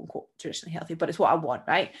be quote unquote traditionally healthy, but it's what I want,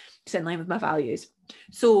 right? It's in line with my values.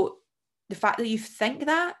 So the fact that you think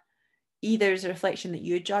that either is a reflection that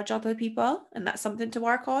you judge other people, and that's something to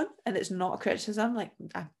work on, and it's not a criticism, like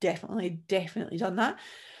I've definitely done that,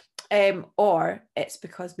 or it's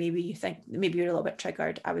because maybe you think maybe you're a little bit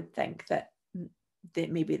triggered. I would think that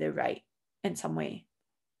maybe they're right in some way.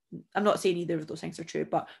 I'm not saying either of those things are true,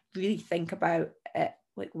 but really think about it,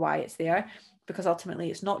 like why it's there, because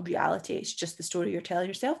ultimately it's not reality, it's just the story you're telling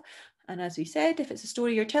yourself. And as we said, if it's a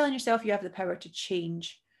story you're telling yourself, you have the power to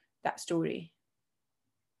change that story.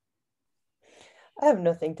 I have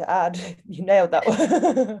nothing to add. You nailed that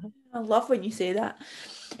one. I love when you say that.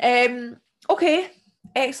 Okay,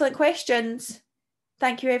 excellent questions.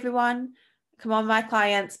 Thank you, everyone. Come on, my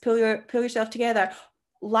clients, pull yourself together.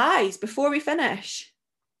 lies before we finish.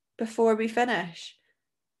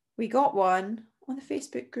 We got one on the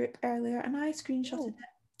Facebook group earlier and I screenshotted it.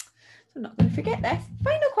 So I'm not going to forget this.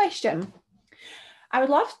 Final question. I would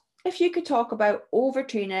love if you could talk about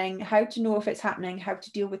overtraining, how to know if it's happening, how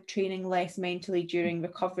to deal with training less mentally during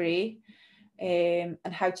recovery, and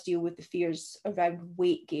how to deal with the fears around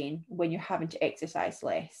weight gain when you're having to exercise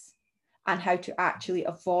less, and how to actually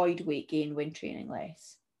avoid weight gain when training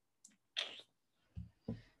less.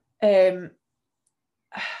 I'm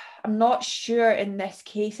not sure in this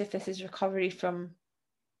case if this is recovery from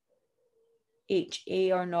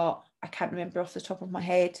HA or not. I can't remember off the top of my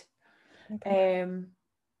head. Okay.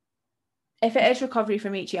 If it is recovery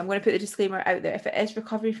from HA, I'm going to put the disclaimer out there. If it is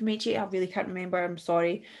recovery from HA, I really can't remember. I'm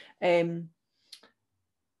sorry. If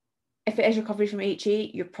it is recovery from HA,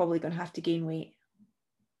 you're probably going to have to gain weight.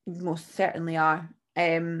 You most certainly are.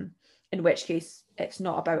 In which case, it's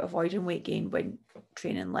not about avoiding weight gain when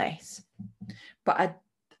training less. But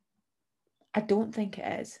I don't think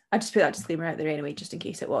it is. I just put that disclaimer out there anyway, just in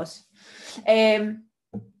case it was.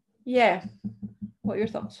 Yeah. What are your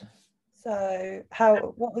thoughts? So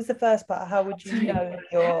what was the first part? How would you know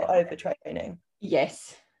if you're overtraining?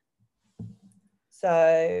 Yes.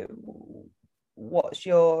 So what's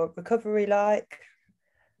your recovery like?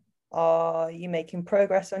 Are you making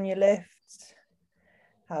progress on your lifts?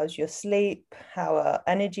 How's your sleep? How are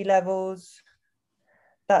energy levels?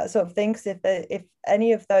 That sort of thing. Because if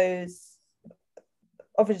any of those,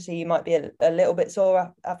 obviously you might be a little bit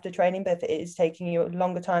sore after training, but if it is taking you a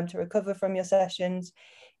longer time to recover from your sessions,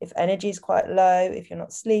 if energy is quite low, if you're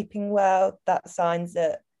not sleeping well, that's signs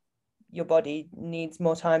that your body needs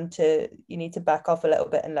more time you need to back off a little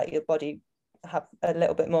bit and let your body have a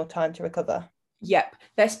little bit more time to recover. Yep.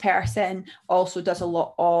 This person also does a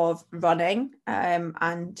lot of running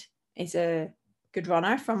and is a good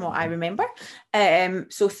runner from what I remember.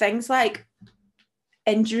 So things like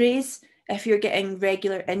injuries, if you're getting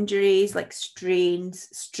regular injuries like strains,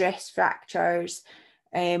 stress fractures,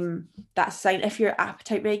 that's a sign. If your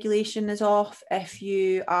appetite regulation is off, if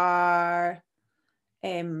you are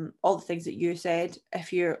all the things that you said,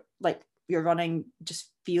 if you're like your running just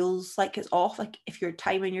feels like it's off, like if you're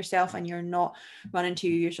timing yourself and you're not running to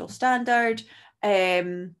your usual standard,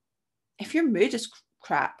 if your mood is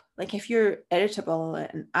crap, like if you're irritable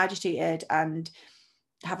and agitated and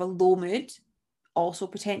have a low mood, also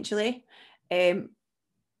potentially,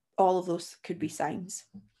 all of those could be signs.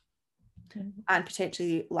 And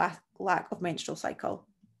potentially lack of menstrual cycle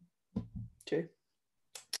too.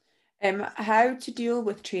 How to deal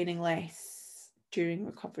with training less during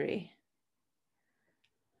recovery.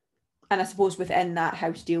 And I suppose within that,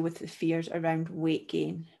 how to deal with the fears around weight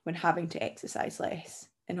gain when having to exercise less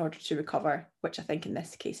in order to recover, which I think in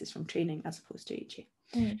this case is from training as opposed to HA.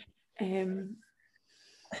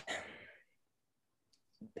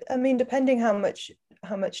 I mean, depending how much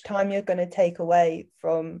time you're going to take away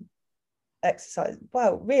from exercise,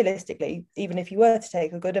 well, realistically, even if you were to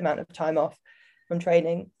take a good amount of time off from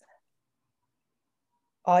training,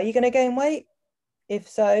 are you going to gain weight? If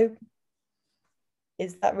so,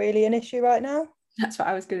 is that really an issue right now? That's what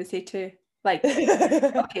I was going to say too. Like,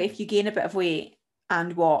 okay, if you gain a bit of weight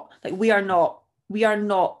and what? Like, we are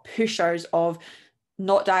not pushers of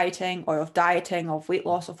not dieting or of dieting, of weight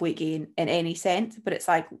loss, of weight gain in any sense. But it's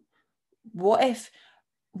like, what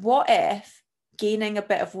if gaining a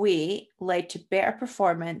bit of weight led to better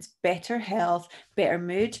performance, better health, better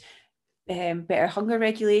mood, better hunger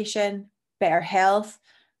regulation, better health?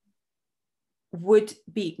 Would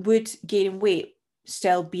gaining weight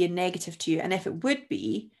still be a negative to you? And if it would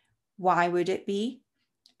be, why would it be?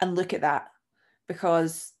 And look at that,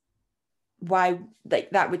 because why,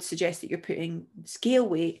 like, that would suggest that you're putting scale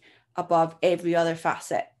weight above every other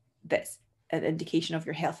facet that's an indication of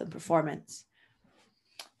your health and performance.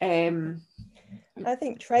 I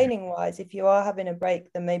think training wise, if you are having a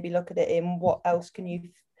break, then maybe look at it in what else can you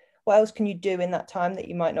do in that time that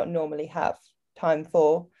you might not normally have time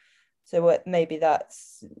for. So maybe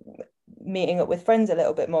that's meeting up with friends a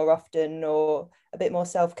little bit more often, or a bit more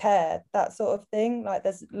self-care, that sort of thing. Like,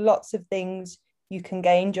 there's lots of things you can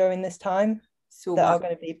gain during this time are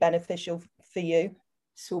going to be beneficial for you.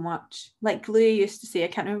 So much. Like Louis used to say, I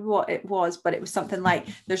can't remember what it was, but it was something like,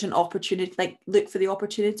 there's an opportunity, like, look for the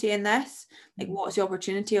opportunity in this. Like, what's the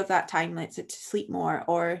opportunity of that time? Like, to sleep more,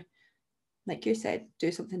 or like you said,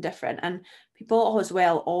 do something different. And people as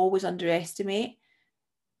well always underestimate,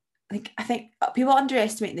 like, I think people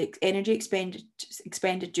underestimate the energy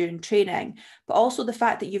expended during training, but also the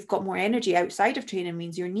fact that you've got more energy outside of training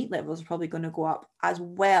means your NEAT levels are probably going to go up as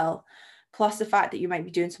well. Plus the fact that you might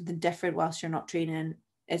be doing something different whilst you're not training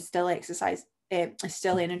is still exercise is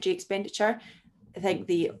still energy expenditure. I think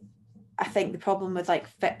the problem with like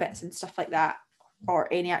Fitbits and stuff like that, or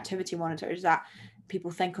any activity monitors, is that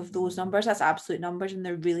people think of those numbers as absolute numbers, and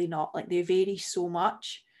they're really not. Like, they vary so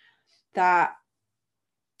much that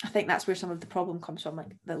I think that's where some of the problem comes from,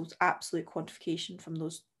 like those absolute quantification from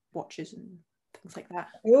those watches and things like that.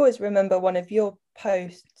 I always remember one of your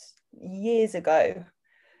posts years ago,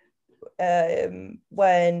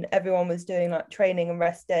 when everyone was doing like training and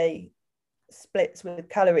rest day splits with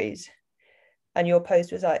calories, and your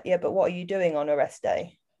post was like, yeah, but what are you doing on a rest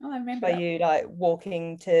day? Oh, I remember. Are you like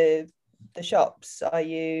walking to the shops? Are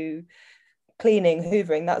you cleaning,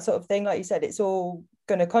 hoovering, that sort of thing? Like you said, it's all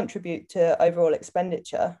going to contribute to overall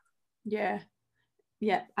expenditure. Yeah,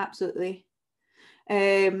 absolutely.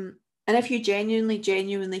 And if you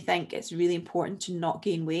genuinely think it's really important to not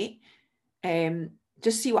gain weight,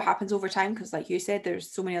 just see what happens over time, because like you said, there's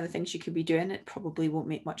so many other things you could be doing. It probably won't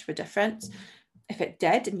make much of a difference. If it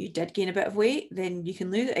did, and you did gain a bit of weight, then you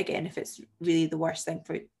can lose it again if it's really the worst thing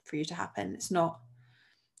for you to happen. It's not,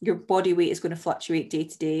 your body weight is going to fluctuate day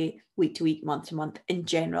to day, week to week, month to month. In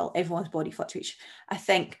general, everyone's body fluctuates. I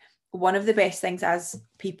think one of the best things as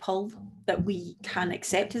people that we can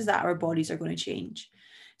accept is that our bodies are going to change.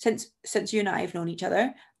 Since you and I have known each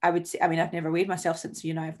other, I would say, I mean, I've never weighed myself since you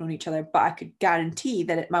and I have known each other, but I could guarantee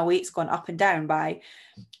that my weight's gone up and down by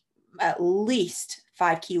at least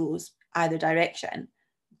 5 kilos either direction.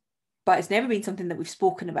 But it's never been something that we've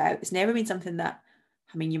spoken about. It's never been something that,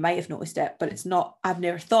 I mean, you might have noticed it, but it's not, I've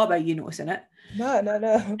never thought about you noticing it. No.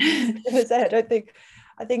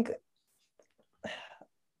 I think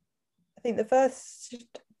the first,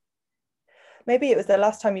 maybe it was the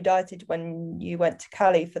last time you dieted when you went to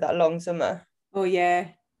Cali for that long summer. Oh yeah.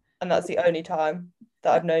 And that's the only time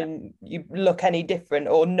that I've known you look any different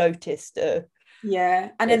or noticed. Yeah.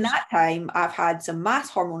 And in that time, I've had some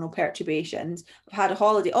mass hormonal perturbations. I've had a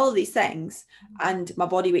holiday, all of these things. And my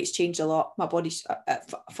body weight's changed a lot. My body,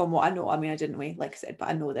 from what I know, I mean, I didn't weigh, like I said, but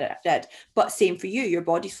I know that it did. But same for you, your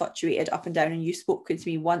body fluctuated up and down, and you spoke to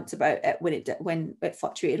me once about it when it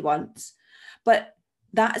fluctuated once. But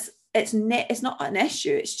it's not an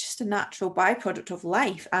issue. It's just a natural byproduct of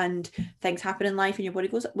life, and things happen in life, and your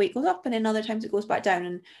weight goes up, and then other times it goes back down.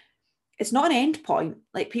 And it's not an end point.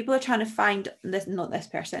 Like, people are trying to find this, not this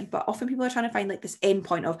person, but often people are trying to find like this end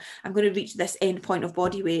point of, I'm going to reach this end point of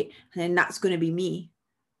body weight, and then that's going to be me.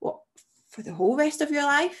 What, for the whole rest of your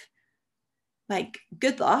life? Like,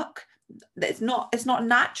 good luck. It's not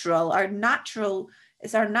natural.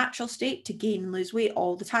 It's our natural state to gain and lose weight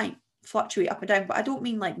all the time, fluctuate up and down. But I don't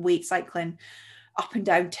mean like weight cycling up and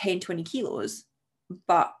down 10, 20 kilos,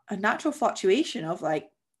 but a natural fluctuation of like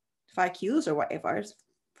 5 kilos or whatever is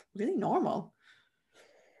really normal.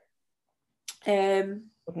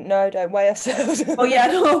 No, don't weigh ourselves. Oh yeah,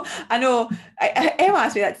 I know. Emma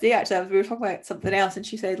asked me that today, actually. We were talking about something else, and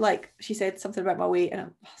she said something about my weight, and I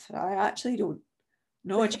said, I actually don't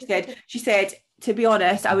know. And she said, to be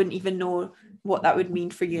honest, I wouldn't even know what that would mean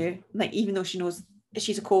for you. Like, even though she knows,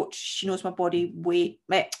 she's a coach, she knows my body weight,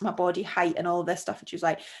 my body height, and all of this stuff. And she was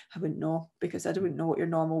like, I wouldn't know, because I don't know what your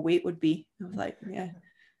normal weight would be. And I was like, yeah,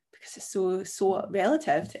 because it's so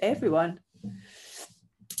relative to everyone.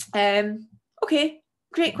 Okay,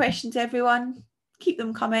 great questions, everyone. Keep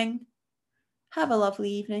them coming. Have a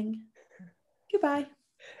lovely evening. Goodbye.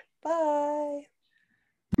 Bye.